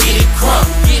block, get it crump.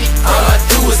 All I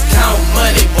do is count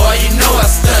money, boy, you know I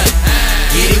stunt.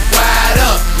 Get it wide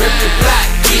up, rip your block,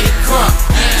 get it crump.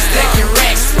 Stacking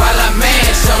racks while I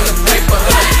mash on the paper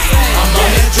hut. I'm on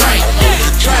that drink,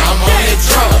 I'm on that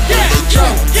drug.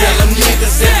 Tell them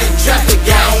niggas at the traffic,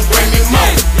 I don't bring me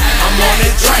more. I'm on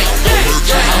that drink,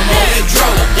 I'm on that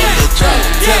drug.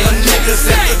 Tell them niggas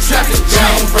at the traffic, I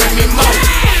don't bring me more.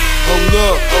 Hold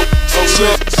up,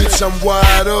 bitch, I'm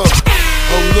wide up.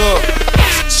 Hold up,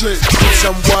 shit, bitch,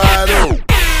 I'm wide up.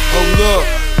 Hold up,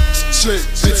 shit,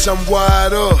 bitch, I'm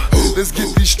wide up. Let's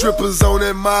get these strippers on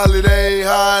that molly, they ain't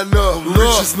high enough.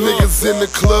 Richest niggas in the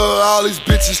club, all these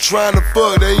bitches trying to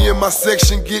fuck. They in my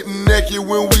section getting naked,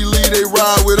 when we leave they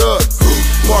ride with us.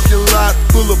 Parking lot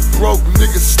full of broke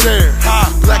niggas staring.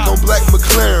 Black on black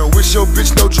McLaren, wish your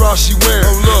bitch no draw she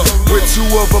wearing. With two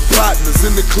of her partners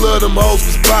in the club, them hoes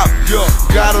was poppin'.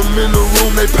 Got them in the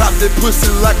room, they pop that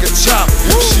pussy like a chop.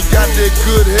 If she got that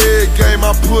good head game,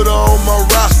 I put her on my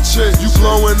roster. You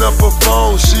blowing up her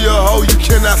phone, she a hoe, you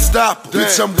cannot stop her.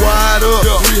 Bitch, I'm wide up,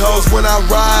 3 hoes when I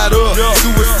ride up.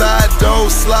 Suicide door,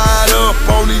 slide up,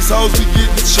 on these hoes we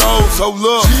getting chose. Hold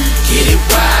up, get it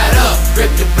wide up,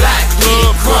 rip the block, get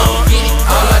it crump.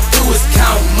 All I do is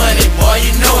count money, boy,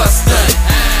 you know I stunt.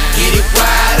 Get it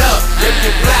wide up, rip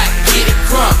the block, get it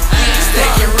crump.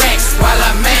 Stacking racks while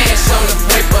I mash on the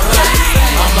paper hut.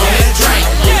 I'm on that drink,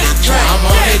 I'm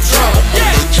on that drug.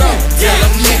 Tell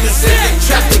them niggas at the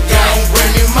traffic, I don't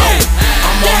bring me more.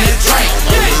 I'm on that drink,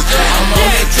 I'm on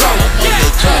that drug.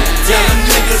 Tell them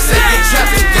niggas at the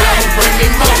traffic, I don't bring me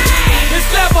more. It's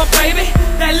clever, baby,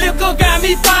 that liquor got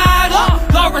me fired up.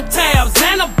 Laura tabs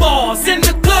and the balls in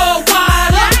the club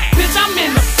wide up. Bitch, I'm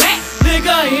in the back,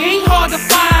 nigga, it ain't hard to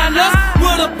find us.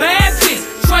 With a bad bitch,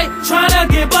 straight tryna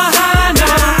get behind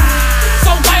us.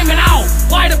 So blame it on,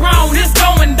 white or brown, it's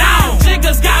going down.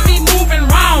 Niggas got me moving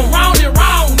round and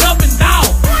round, up and down.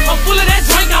 I'm full of that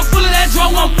drink, I'm full of that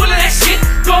drug, I'm full of that shit.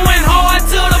 Going hard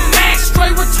to the max,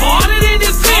 straight retarded in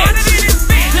this bitch.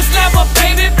 This level,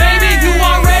 baby, you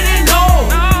already know.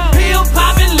 Pill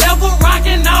popping, level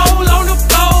rocking all on the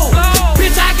floor.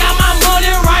 Bitch, I got my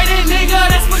money right, and nigga,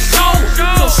 that's for sure.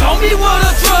 So show me where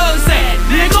the drugs at,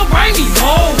 nigga, bring me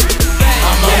home.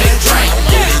 I'm on that drink,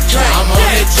 I'm on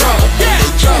that drug.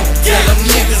 Tell them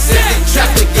niggas at the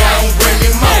traffic, I don't bring me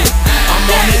more. I'm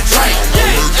on that drink,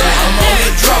 I'm on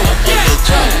that drug.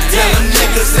 Tell them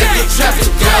niggas at the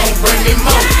traffic, I don't bring me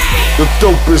more. The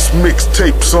dopest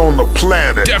mixtapes on the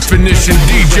planet. Definition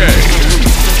DJ.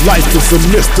 Life is a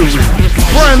mystery.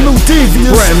 Brand new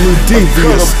Devious. Brand new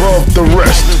Devious. Cut above the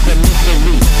rest.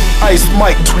 Ice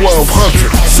Mike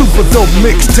 1200. Super dope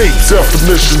mixtapes.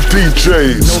 Definition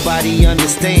DJs. Nobody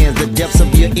understands the depths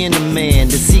of your inner man,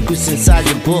 the secrets inside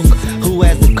your book. Who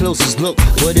has the closest look?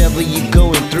 Whatever you're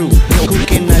going through, who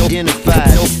can identify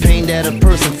the pain that a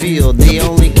person feels? They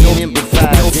only can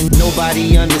empathize. And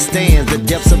nobody understands the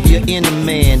depths of your inner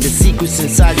man, the secrets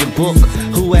inside your book.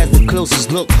 Who has the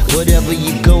closest look? Whatever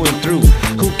you're going through,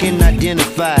 who can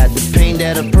identify the pain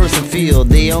that a person feels?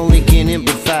 They only can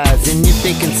empathize. And if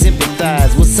they can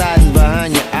sympathize, what's hiding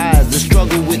behind your eyes? The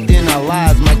struggle within our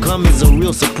lives might come as a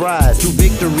real surprise. Through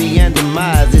victory and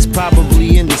demise, it's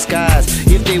probably in disguise.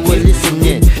 If they were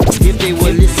listening, if they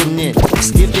were listening,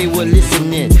 if they were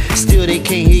listening, still they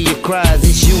can't hear your cries.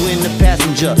 It's you in the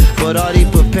passenger, but are they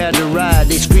prepared to ride?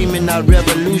 They screaming out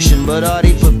revolution, but are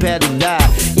they prepared to die?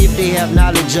 If they have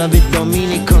knowledge of it, don't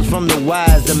mean it comes from the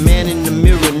wise. The man in the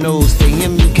mirror knows, to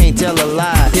him you can't tell a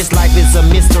lie. This life is a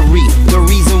mystery, the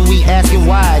reason we asking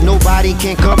why nobody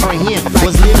can comprehend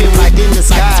what's living within the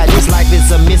sky. This life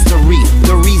is a mystery,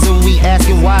 the reason we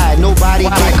asking why nobody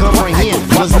can comprehend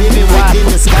what's living within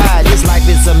the sky. This life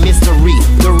is a mystery,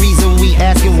 the reason we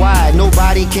asking why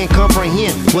nobody can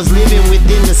comprehend what's living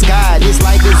within the sky. This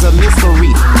life is a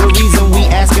mystery, the reason we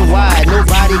asking why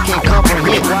nobody can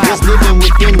comprehend what's living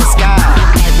within the sky.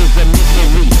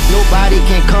 Nobody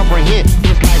can comprehend.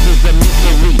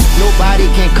 Nobody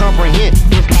can comprehend.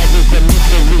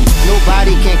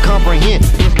 Nobody can comprehend.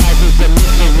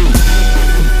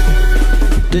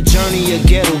 The journey of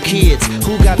ghetto kids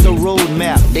who got the road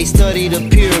map. They study the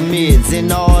pyramids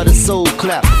and all the soul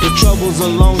clap. The troubles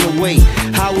along the way,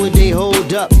 how would they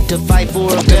hold up to fight for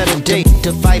a better day?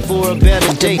 To fight for a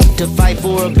better day, to fight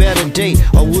for a better day.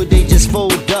 Or would they just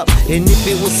fold up? And if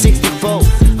it was 64,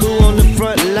 who on the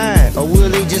front line? Or will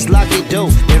they just lock their door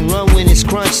and run when it's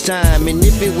crunch time? And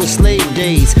if it was slave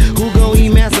days, who gon'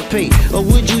 emancipate? Or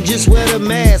would you just wear the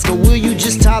mask? Or will you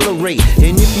just tolerate?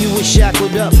 And if you were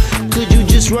shackled up, could you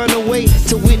just run away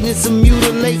to witness a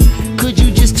mutilate? Could you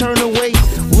just turn away?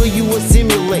 Will you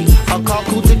assimilate? Or call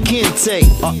Kuta Kente?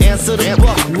 Or answer the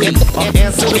buckwheat? Or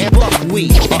answer the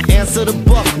buckwheat? Or answer the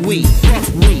buckwheat?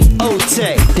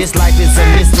 Ote, this life is a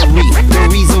mystery. The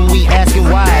reason we asking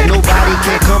why nobody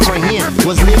can comprehend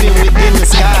what's living within the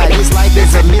sky. This life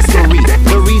is a mystery.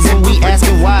 The reason we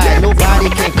asking why nobody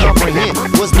can comprehend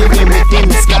what's living within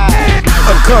the sky.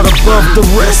 A cut above the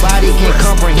rest. Nobody can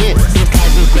comprehend.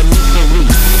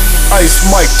 Ice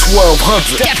Mike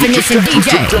 1200. Definition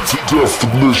DJ.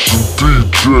 Definition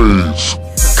DJs.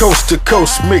 Coast to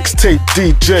coast mixtape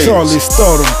DJ. Charlie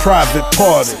Stardom private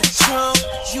party.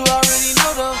 You already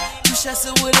know though, you should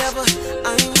say whatever,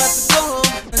 I ain't about to go home.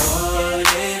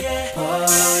 Party,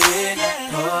 party,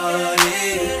 party.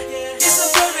 It's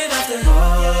a perfect after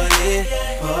party,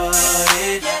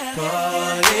 party,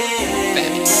 party.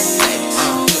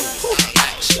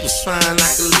 She was fine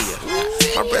like a Leah.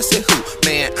 My breast said who?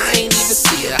 Man, I ain't even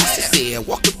see her. I said, yeah,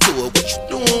 walk up to her. What you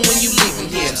doing when you leaving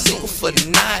here? I'm single for the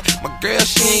night. My girl,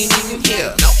 she ain't even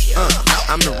here.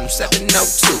 I'm in room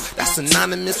 702. That's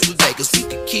anonymous with Vegas. We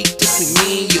can keep this with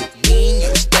me and you.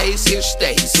 Stays here,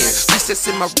 stays here. Recess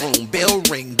in my room, bell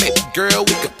ring. Baby girl,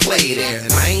 we could play there.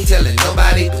 And I ain't telling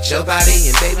nobody but your body.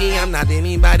 And baby, I'm not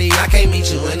anybody. I can't meet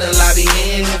you in the lobby.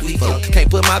 And if we fuck, can't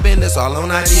put my business all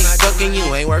on IG. Fucking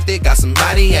you ain't worth it. Got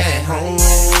somebody at home.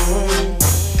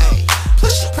 Hey,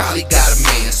 plus you probably got a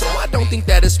man. So I don't think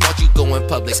that it's smart you go in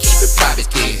public. Keep it private,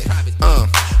 kid.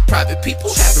 Private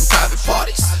people having private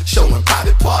parties, showing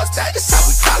private parts. That is how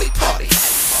we probably party.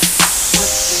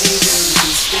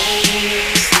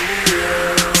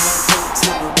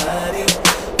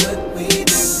 What we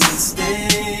do these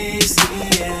days,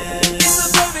 yeah. It's a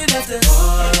perfect after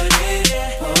party,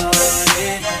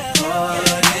 party,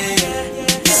 party.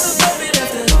 It's a perfect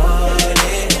after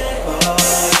party,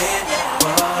 party,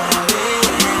 party.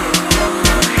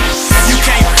 You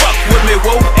can't fuck with me,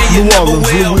 whoa, and you never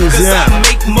will. Cause I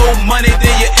make more money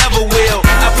than you ever will.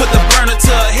 I put the burner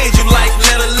to her head, you like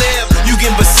let her live. You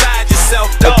get beside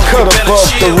yourself, dog, you better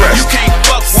chill. You can't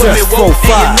fuck with me, whoa,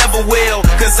 and you never will.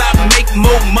 Cause I make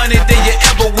more money than you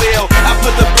ever will. I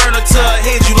put the burner to her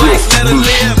head, you like let her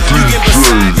live. You get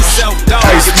beside yourself, dog,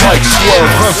 you better chill.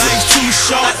 Life's too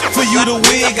short for you to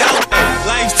wig out.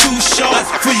 Life's too short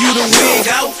for you to wig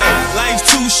out. Life's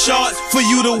too short for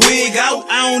you to wig out.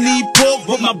 I don't need pork,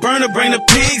 but my burner bring the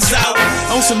pigs out.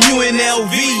 On some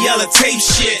N.O.U.E, yellow tape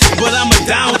shit. But I'm a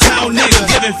downtown nigga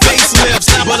giving facelifts.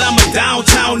 But I'm a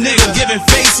downtown nigga giving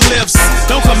facelifts.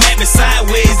 Don't come at me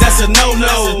sideways, that's a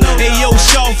no-no. Hey yo,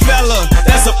 short fella,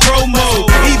 that's a promo.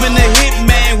 Even the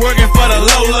hitman working for the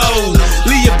low-low.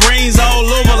 Leave your brains all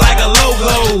over like a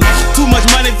logo. Too much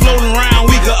money floating around,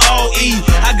 we could all eat.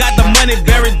 I got the money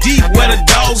buried deep where the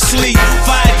dogs sleep.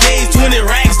 5 days, 20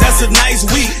 racks, that's a nice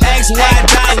week. Ask why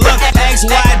die luck, ask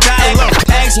why die luck,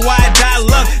 ask why die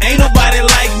luck. Ain't nobody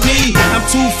like me. I'm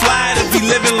too fly to be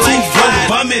living life broke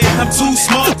bumming. I'm too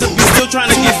smart to be still trying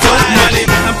to get dope money.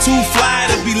 I'm too fly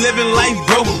to be living life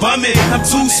broke bumming. I'm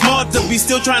too smart to be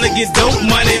still trying to get dope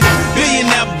money.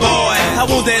 Billionaire boy, I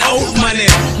want that oat money,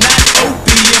 not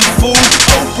opium fool,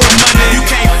 Oprah money. You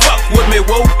can't fuck with me,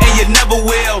 whoa, and you never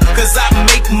will. Cause I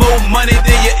make more money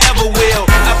than you ever will.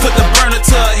 I put the burner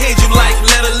to her head, you like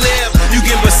let her live. You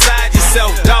get beside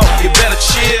yourself, dog, you better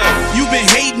chill. You been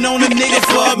hating on a nigga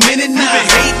for a minute now.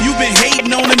 You been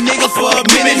hating on a nigga for a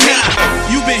minute now.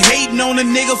 You been hating on a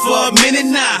nigga for a minute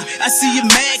now. I see you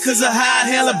mad cause of how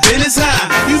hella business high.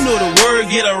 You know the word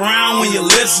get around when your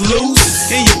lips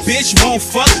loose. And your bitch won't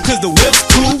fuck cause the whip's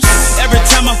cool. Every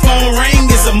time my phone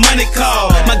ring, it's a money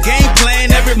call. My game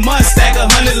plan every month, stack 100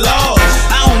 laws.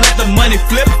 I don't let the money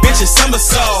flip, bitch, it's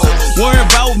somersault. Worry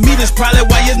about me, that's probably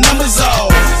why your numbers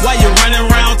off. Why you running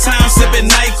around town sipping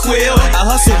NyQuil? I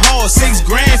hustle hard, 6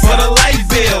 grand for the light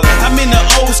bill. I'm in the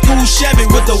old school Chevy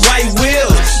with the white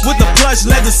wheels. With the plush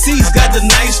leather seats, got the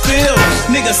nice feel.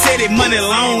 Niggas say they money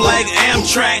long like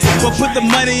Amtrak. But put the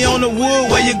money on the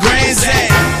wood where your grand's at.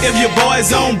 If your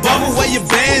boys on bubble, where your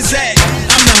band's at.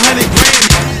 I'm the 100 grand,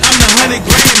 I'm the 100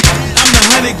 grand, I'm the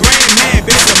 100 grand man,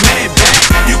 bitch, a man back.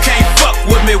 You can't fuck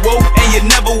with me, whoa, and you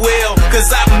never will. Cause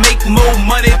I make more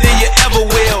money than you ever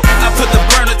will. I put the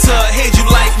burner to her head, you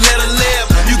like let her live.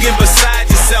 You get beside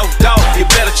yourself, dog, you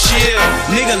better chill.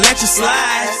 Nigga, let you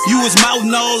slide. You was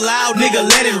mouthing all loud, nigga,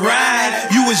 let it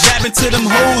ride. You was yapping to them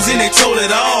hoes and they told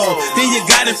it all. Then you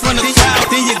got in front of the crowd,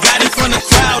 then you got in front of the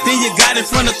crowd, then you got in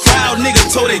front of the crowd. Nigga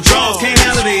told they draws, can't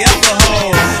handle the alcohol.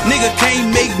 Nigga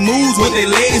can't make moves with their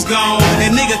legs gone.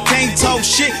 And nigga can't talk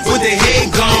shit with their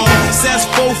head gone. Says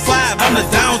 4-5, I'm the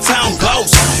downtown boss.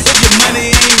 If your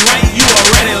money ain't right, you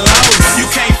already lost. You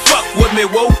can't fuck with me,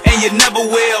 whoa, and you never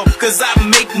will. Cause I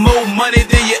make more money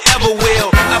than you ever will.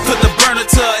 I put the burner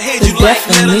to her head, you like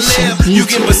let her live. You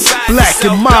get beside Black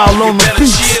yourself, and mild dog, on the you better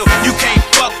beat. chill. You can't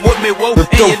fuck with me, whoa, The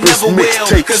and you dopest never will.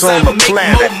 mixtapes Cause on I'ma the make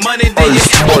planet. more money than you Ice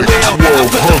ever Mike will. I put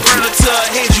the 1200. burner to her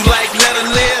head, you like let her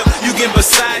live. You get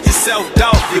beside yourself,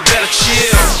 dog, you better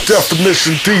chill.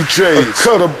 Definition DJ, a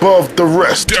cut above the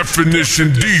rest.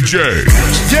 Definition DJ.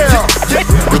 Yeah,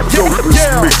 The dopest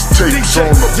mixtapes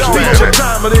on the planet.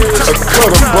 time it is. A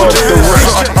cut above the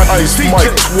rest. Ice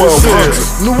Mike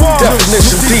 1200. New Orleans.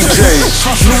 Definition DJ.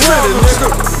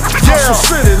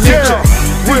 Yeah,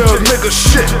 real nigga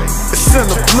shit. It's in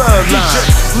the bloodline.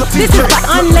 This is the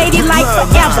unladylike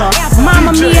forever,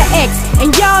 Mama Mia X,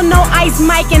 and y'all know Ice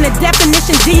Mike and the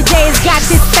Definition DJ's got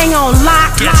this thing on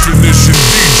lock. Definition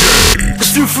DJ.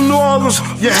 If you from New Orleans,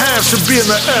 your hands should be in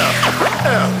the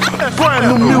air.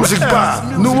 Brand new music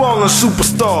by New Orleans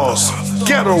superstars,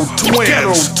 Ghetto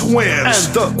Twiinz,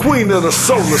 and the queen of the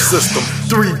solar system,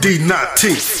 3D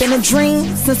Natee. Been a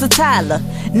dream since a toddler.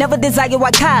 Never desire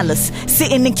white collars.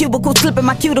 Sitting in cubicles, clipping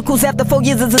my cuticles after 4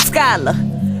 years as a scholar.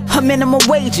 Her minimum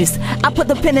wages, I put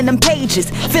the pen in them pages.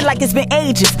 Feel like it's been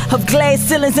ages of glass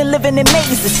ceilings and living in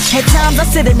mazes. At times I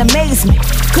sit in amazement.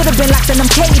 Could've been locked in them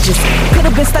cages.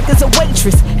 Could've been stuck as a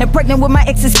waitress and pregnant with my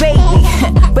ex's baby.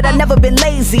 But I never been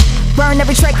lazy. Burn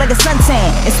every track like a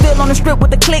suntan. And still on the strip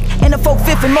with a click and a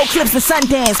 4/5 and more clips than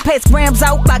Sundance. Pass grams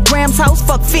out by Graham's house.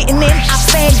 Fuck fitting in, I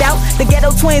stand out. The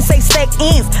Ghetto Twiinz say stack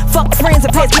ends. Fuck friends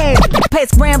and pass hands.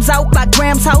 Pass grams out by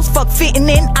Graham's house. Fuck fitting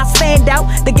in, I stand out.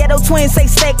 The Ghetto Twiinz say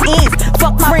stack ends.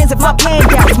 Fuck my friends and fuck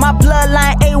handouts. My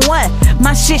bloodline A1.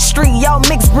 My shit street, y'all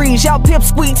mixed breeds. Y'all pip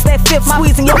squeaks, that fifth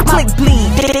squeeze and your click bleed.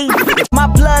 My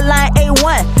bloodline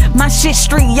A1. My shit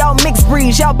street, y'all mixed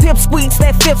breeds. Y'all pip squeaks,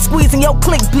 that fifth squeeze and your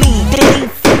click bleed.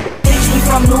 Bitch, we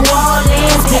from New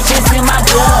Orleans, bitches in my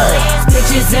blood.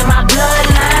 Bitches in my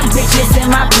bloodline, bitches in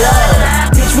my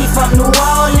blood. Bitch, we from New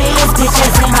Orleans,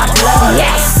 bitches in my blood.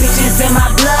 Yes, bitches in my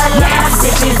bloodline,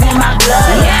 bitches in my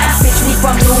blood. Yes, bitch, we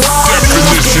from New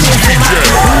Orleans, bitches in my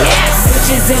blood. Yes,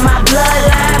 bitches in my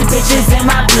bloodline, bitches in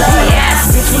my blood. Yes,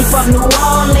 bitch, we from New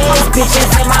Orleans,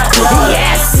 bitches in my blood.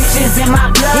 Yes, bitches in my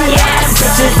blood. Yes,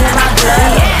 bitches in my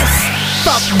blood. Yes.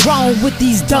 Fuck wrong with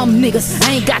these dumb niggas.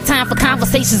 I ain't got time for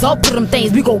conversations. All put them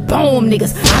things, we go boom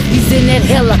niggas. I be in that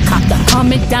helicopter,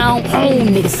 coming down home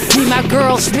niggas. Me my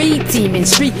girl street teaming,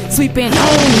 street sweeping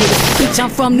home niggas. Bitch, I'm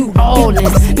from New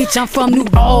Orleans. Bitch, I'm from New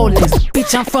Orleans.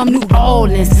 Bitch, I'm from New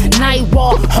Orleans. Night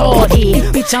walk hard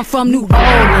head. Bitch, I'm from New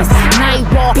Orleans. Night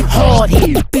walk hard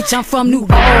head. Bitch, I'm from New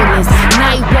Orleans.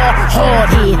 Night walk hard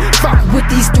head. Fuck with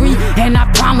these three, and I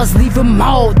promise leave them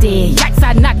all dead. Yikes,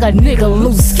 I knock a nigga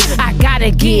loose. I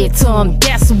gotta get to him,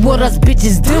 that's what us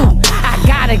bitches do. I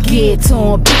gotta get to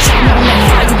him, bitch, I'm on that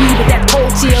fire weed with that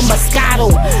OG Moscato.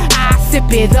 I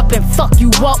sip it up and fuck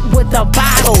you up with a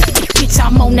bottle. Bitch,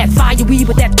 I'm on that fire weed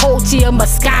with that OG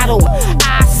Moscato.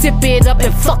 I sip it up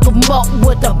and fuck them up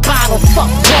with a bottle. Fuck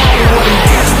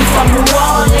bitch, we from New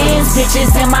Orleans,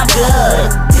 bitches in my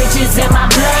blood. Bitches in my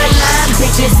bloodline,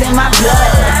 bitches in my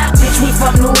blood. Bitch, we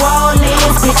from New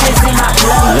Orleans, bitches in my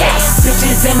blood. Yes,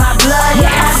 bitches in my blood.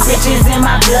 Yes, bitches in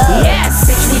my blood. Yes,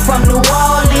 bitch, we from New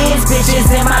Orleans, bitches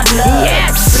in my blood.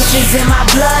 Yes, bitches in my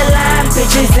bloodline,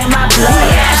 bitches in my blood.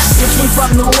 Yes, bitch, we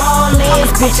from New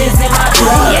Orleans, bitches in my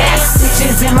blood. Yes,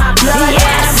 bitches in my blood.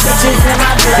 Yes, bitches in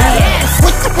my blood. Yes,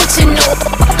 what you know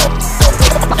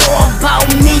about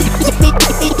me,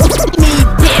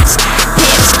 bitch?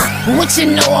 What you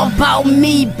know about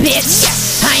me, bitch?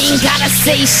 I ain't gotta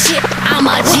say shit, I'm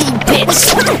a G,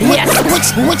 bitch. Yes,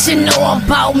 what you know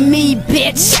about me,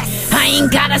 bitch? I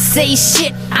ain't gotta say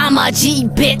shit, I'm a G,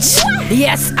 bitch.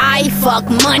 Yes, I fuck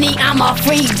money, I'm a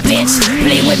freak, bitch.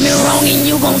 Play with me wrong and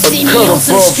you gon' see me on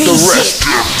some street shit.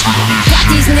 Got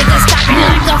these niggas stopping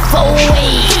like a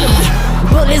 4-way.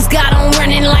 Bullets got 'em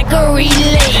running like a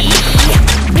relay.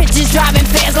 Bitches driving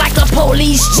fast like a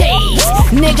police chase.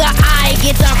 Nigga, I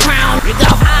get the crown.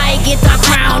 Nigga, I get the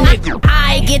crown. Nigga,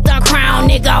 I get the crown.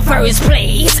 Nigga, first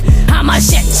place. I'ma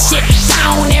shut shit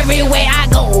down everywhere I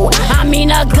go. I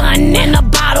mean a gun and a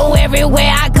bottle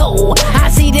everywhere I go. I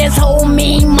see this whole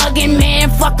mean mugging man,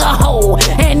 fuck a hoe.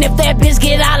 And if that bitch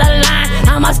get out of line,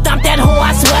 I'ma stomp that hoe,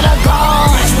 I swear to God.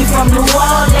 Bitch, we from New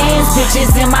Orleans,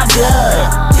 bitches in my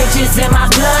blood. Bitches in my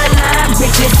bloodline,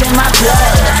 bitches in my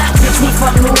blood. Bitch, we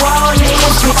from New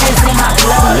Orleans, bitches in my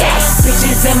blood. Yes,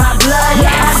 bitches in my blood.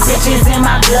 Yes, bitches in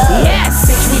my blood. Yes,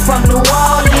 bitch, we from New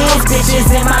Orleans, bitches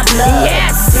in my blood.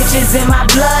 Yes, bitches in my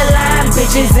bloodline,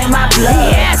 bitches in my blood.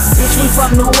 Yes, bitch, we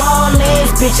from New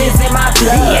Orleans, bitches in my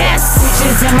blood. Yes,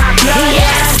 bitches in my blood.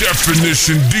 Yes.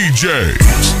 Definition DJ.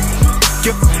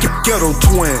 Ghetto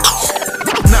Twiinz.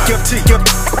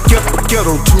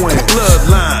 Ghetto Twiinz.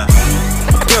 Bloodline.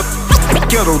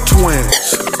 Ghetto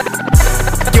Twiinz.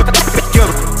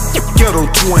 Ghetto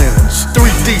Twiinz.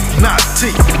 3 deep, not T.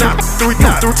 Not 3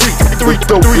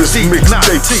 dopest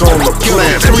mixtapes on the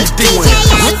planet. 3 deep,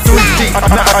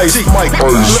 not Ice T. Mike,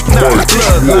 BloodLine.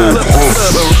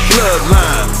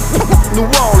 New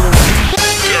Orleans.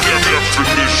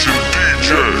 Definition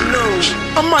DJs.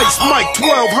 I'm Mike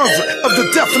 1200 of the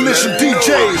Definition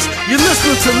DJs. You're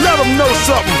listening to Let 'Em Know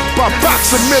Something by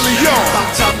Boxx-A-Million.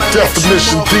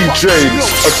 Definition DJs,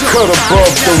 a cut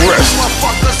above the rest.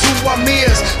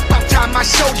 I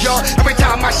show y'all every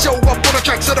time I show up on a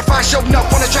track, certified showing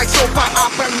up on a track, so far I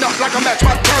burn up like I'm at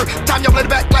my turn. Time y'all let it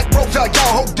back like Rosa,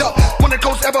 y'all hold up. One of the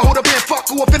coast ever hold up in, fuck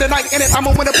who up in the night in it.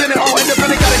 I'ma win up in it, all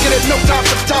independent, gotta get it, no time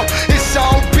to talk. It's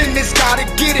all business, gotta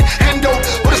get it, handle.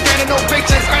 With a standing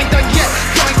ovations, I ain't done yet.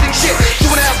 Y'all ain't seen shit,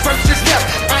 2.5 verses left.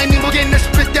 I ain't even getting to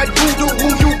spit that voodoo, who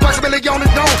you Boxx-A-Million on the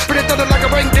dome. Spit it thunder like a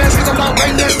rain dance, cause I'm not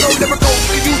rain dance, no lyrical.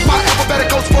 You use my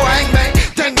alphabeticals for a hangman,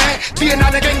 dang man, be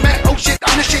another gang man. Oh shit,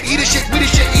 I'm the shit, eat a shit, we the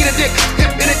shit, eat a dick.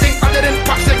 If anything other than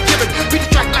Box and Gibbon, beat the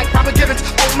track like Robert Gibbons.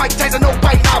 Oh Mike Tyson, no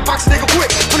bite, now box nigga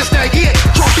quick. When it's down here,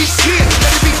 drop these kids,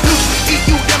 let it be loose. Eat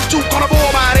you, them two,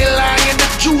 carnivore, body lying to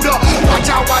Judah. Watch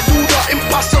how I do the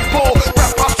impossible.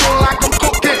 Rap hustle like I'm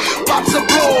cooking, box of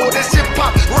blow. This hip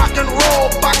hop, rock and roll,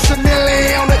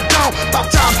 Boxx-A-Million on the dome. About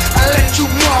time I let you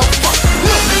motherfuckers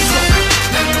know.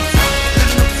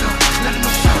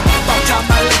 About time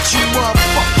I let you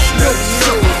motherfuckers know.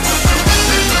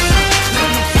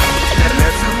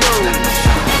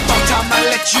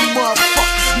 You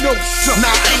motherfuckers know something.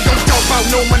 Nah, I ain't gon' talk about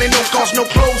no money, no cars, no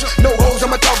clothes, no hoes.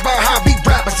 I'ma talk about how I beat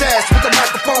rappers' ass with the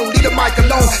microphone. Leave the mic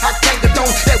alone. I can't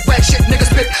condone that whack shit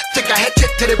niggas spit. Take a head shit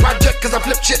to the project, cause I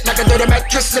flip shit like a dirty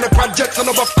mattress in the projects on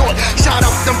the rough court. Shout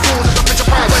out them fools in the picture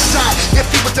pride west side. If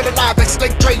he was to the live,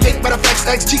 X-Lake, Trade, Lake, Matter of Facts,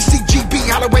 XGCGB,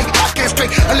 Holloway, I can't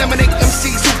straight. Eliminate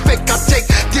MCs who fake. I take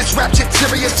this rap shit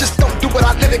serious, just don't do it.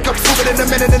 I live it, come prove it in a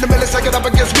minute, in a millisecond. Up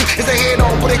against me is a head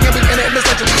on, but it can be in the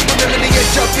intersection.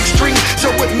 Just extreme, so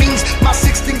it means my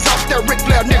 16's out there, Ric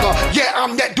Flair nigga. Yeah,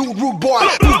 I'm that dude, rude boy,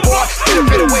 get a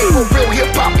bit away for real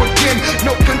hip hop again.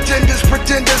 No contenders,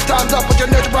 pretenders, time's up with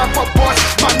your nerds around fuck boys.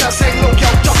 My nuts ain't low,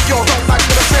 y'all duck yours, don't like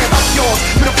what I say about yours.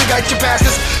 Middle finger at your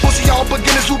bastards, most of y'all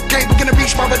beginners who can't begin to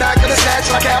reach my vernacular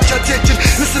snatch. I capture attention,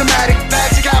 systematic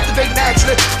facts, you captivate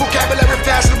naturally. Vocabulary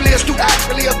fashionably astute,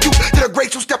 actually acute. To the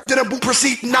greats who stepped in the boot,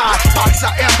 proceed not.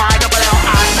 Boxx-A-Million.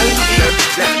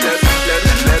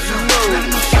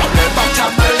 About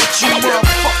time I let you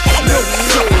motherfuckers know.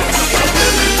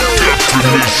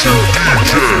 Definition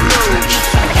DJs.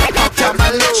 About time I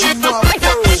let you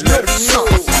motherfuckers know.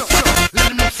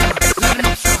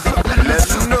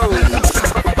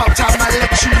 About time I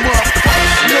let you motherfuckers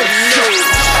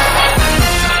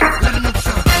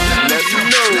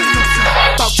know.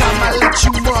 About time I let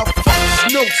you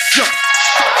motherfuckers know.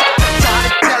 Tired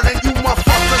of telling you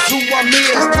motherfuckers who I'm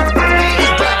is.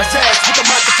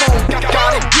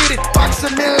 Get it,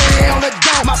 Boxx-A-Million on the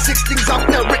dome. My 16's out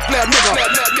there, Ric Flair nigga.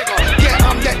 Yeah,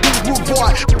 I'm that dude, rude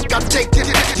boy. I take this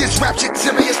rap shit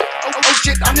serious. Oh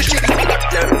shit, I'm the shit. Let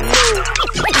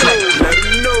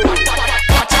 'em know.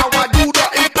 Watch how I do the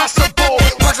impossible.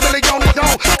 Boxx-A-Million on the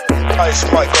dome. Ice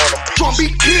Mike on them. Drum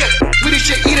beat kid, we this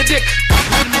shit, eat a dick.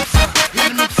 Let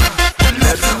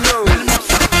 'em know.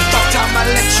 About time I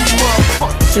let you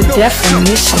motherfuckers. The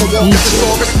Definition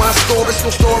DJ. My stories,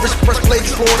 no stories, first place,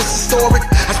 Florida's historic.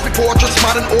 I spit portraits,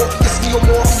 modern Orpheus,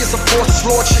 Neo-Morpheus, of course,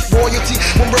 lordship, royalty.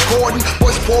 When recording,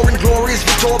 boys pouring, glorious,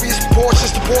 victorious,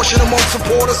 proportions to portion among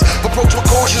supporters. Approach with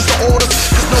cautions to orders,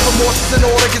 cause no remorse is in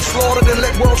order. Gets slaughtered and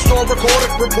let world star record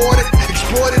it, report it,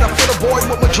 exploit it. I feel a void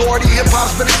with majority,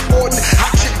 hip-hop's been exporting.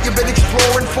 Hot shit you've been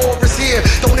exploring, 4 is here.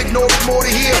 Don't ignore it, more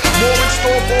to hear. More in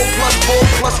store, 4 + 4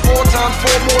 + 4 times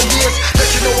 4 more years.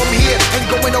 Let you know I'm here, ain't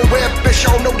going nowhere, bitch,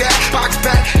 y'all know that. Box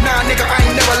back, nah nigga, I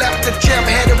ain't never left the jam.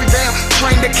 Had to revamp,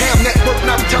 train the cam, network,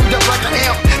 now I'm turned up like an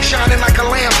amp, shining like a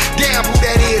lamp. Damn who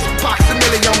that is,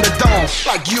 Boxx-A-Million on the dome.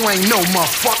 Like you ain't no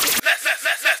motherfucker.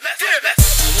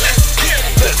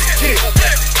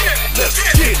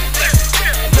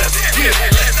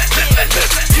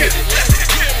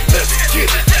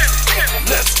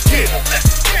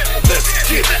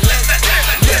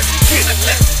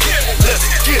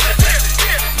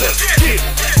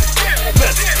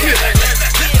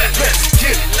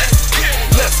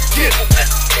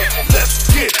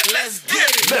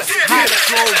 Let's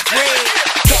HollyGrove Redd.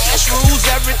 Cash rules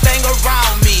everything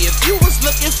around me. If you was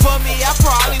looking for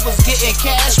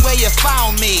where you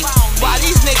found me. While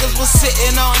these niggas was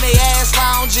sitting on their ass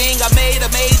lounging, I made a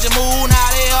major move, now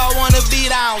they all wanna be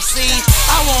down. See,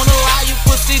 I won't allow you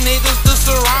pussy niggas to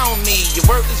surround me. Your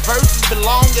worthless verses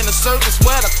belong in a circus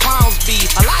where the clowns be.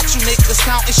 A lot you niggas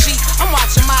counting sheep, I'm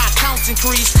watching my accounts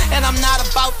increase, and I'm not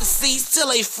about to cease till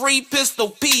a free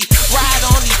pistol P. Ride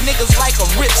on these niggas like a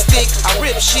ripstick. I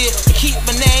rip shit, keep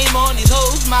my name on these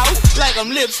hoes' mouth like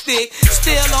I'm lipstick.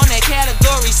 Still on that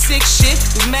category 6 shit.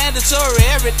 It's mandatory,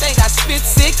 everything I spit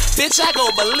sick. Bitch, I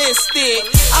go ballistic.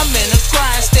 I'm in a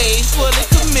crime stage, fully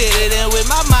committed, and with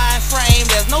my mind frame,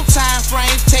 there's no time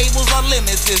frame, tables or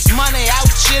limits. It's money out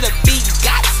shit a beat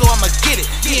got, so I'ma get it.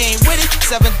 He ain't with it,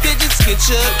 7 digits, get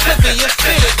you a clip and you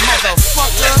fit it,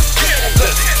 motherfucker. Let's get it.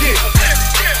 Let's get it.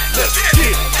 Let's get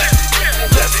it.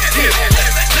 Let's get it.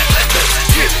 Let's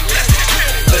get it.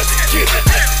 Let's get it.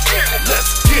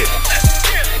 Let's get it. Let's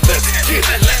get it. Let's get it. Let's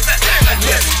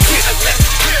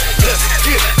get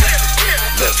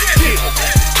it. Let's get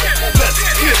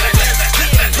it.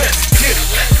 Let's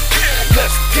get it.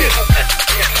 Let's get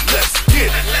it. Let's get it.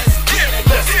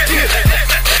 Let's get it.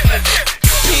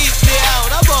 Peace me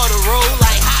out, I'm on the road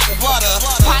like hot butter.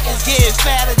 Pockets getting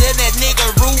fatter than that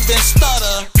nigga Ruben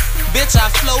Stutter. Bitch,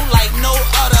 I flow like no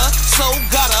other, so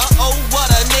gutter. Oh, what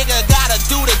a nigga gotta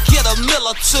do to get a mill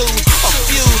or two, a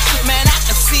few. Man, I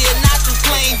can see it not through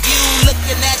plain view,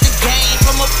 looking at the game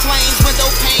from a plane's window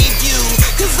pane view.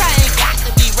 Cause I ain't got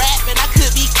to be rapping, I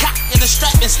could be cocking a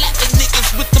strap and slapping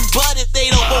niggas with the butt if they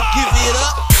don't go give it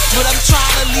up. But I'm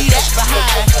trying to leave that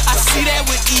behind. I see that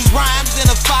with these rhymes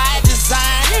in a fire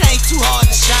design, it ain't too hard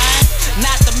to shine.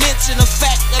 Not to mention the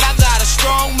fact that I got a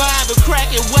strong mind, but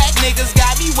cracking whack niggas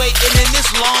got me waiting in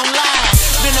this long line.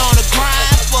 Been on the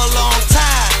grind for a long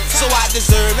time, so I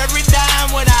deserve every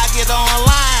dime when I get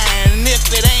online. And if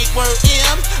it ain't worth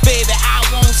M, baby, I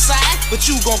won't sign,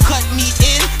 but you gon' cut me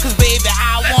in, cause baby,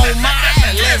 I won't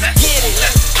mind. Let's get it.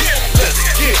 Let's get it. Let's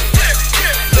get it.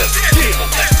 Let's get it.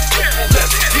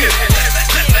 Let's get it.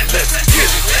 Let's get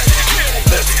it.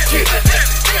 Let's get it.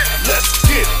 Let's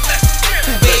get it.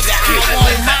 Baby, I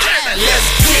won't mind. Let's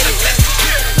get it.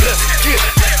 Let's get it.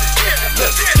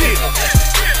 Let's get it.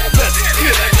 Let's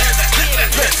get it.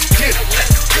 Let's get it.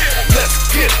 Let's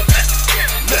get it.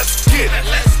 Let's get it.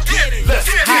 Let's get it.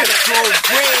 HollyGrove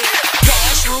Redd.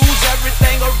 Cash rules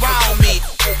everything around me.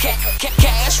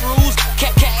 Cash rules.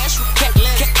 Cash rules.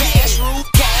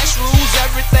 Cash rules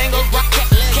everything around.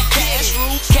 Cash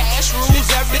rules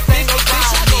everything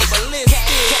around me.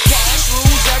 Cash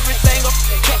rules everything.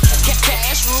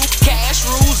 Cash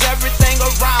rules everything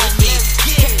around me.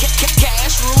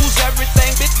 Cash rules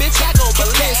everything. Bitch, I go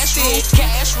ballistic.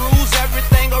 Cash rules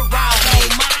everything around me.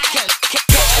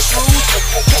 Cash rules. Cash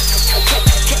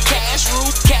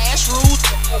rules. Cash rules.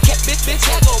 Bitch,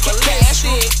 I go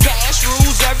ballistic. Cash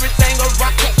rules everything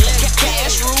around.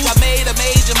 Cash rules. I made a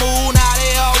major move, now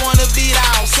they all wanna be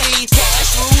down. See,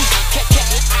 cash rules.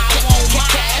 I won't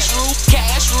mind.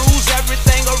 Cash rules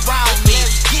everything around me.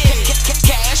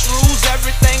 Cash rules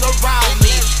everything around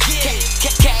me.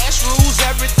 Cash rules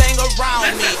everything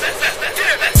around me.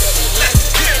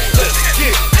 Let's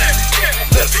get it.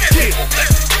 Let's get it. Let's get it.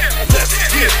 Let's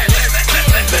get it.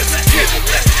 Let's get it.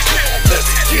 Let's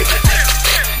get it.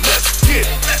 Let's get it.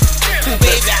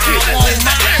 Baby, I won't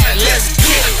mind. Let's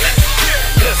get it.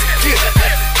 Let's get it.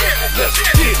 Let's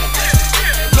get it.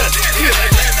 Let's get it.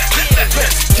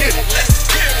 Let's get it.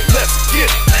 Let's get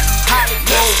it.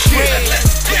 HollyGrove Redd.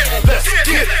 Let's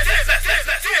get it.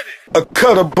 A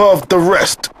cut above the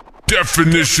rest.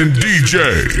 Definition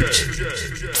DJs.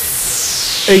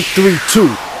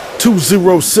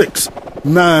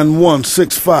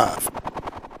 832-206-9165.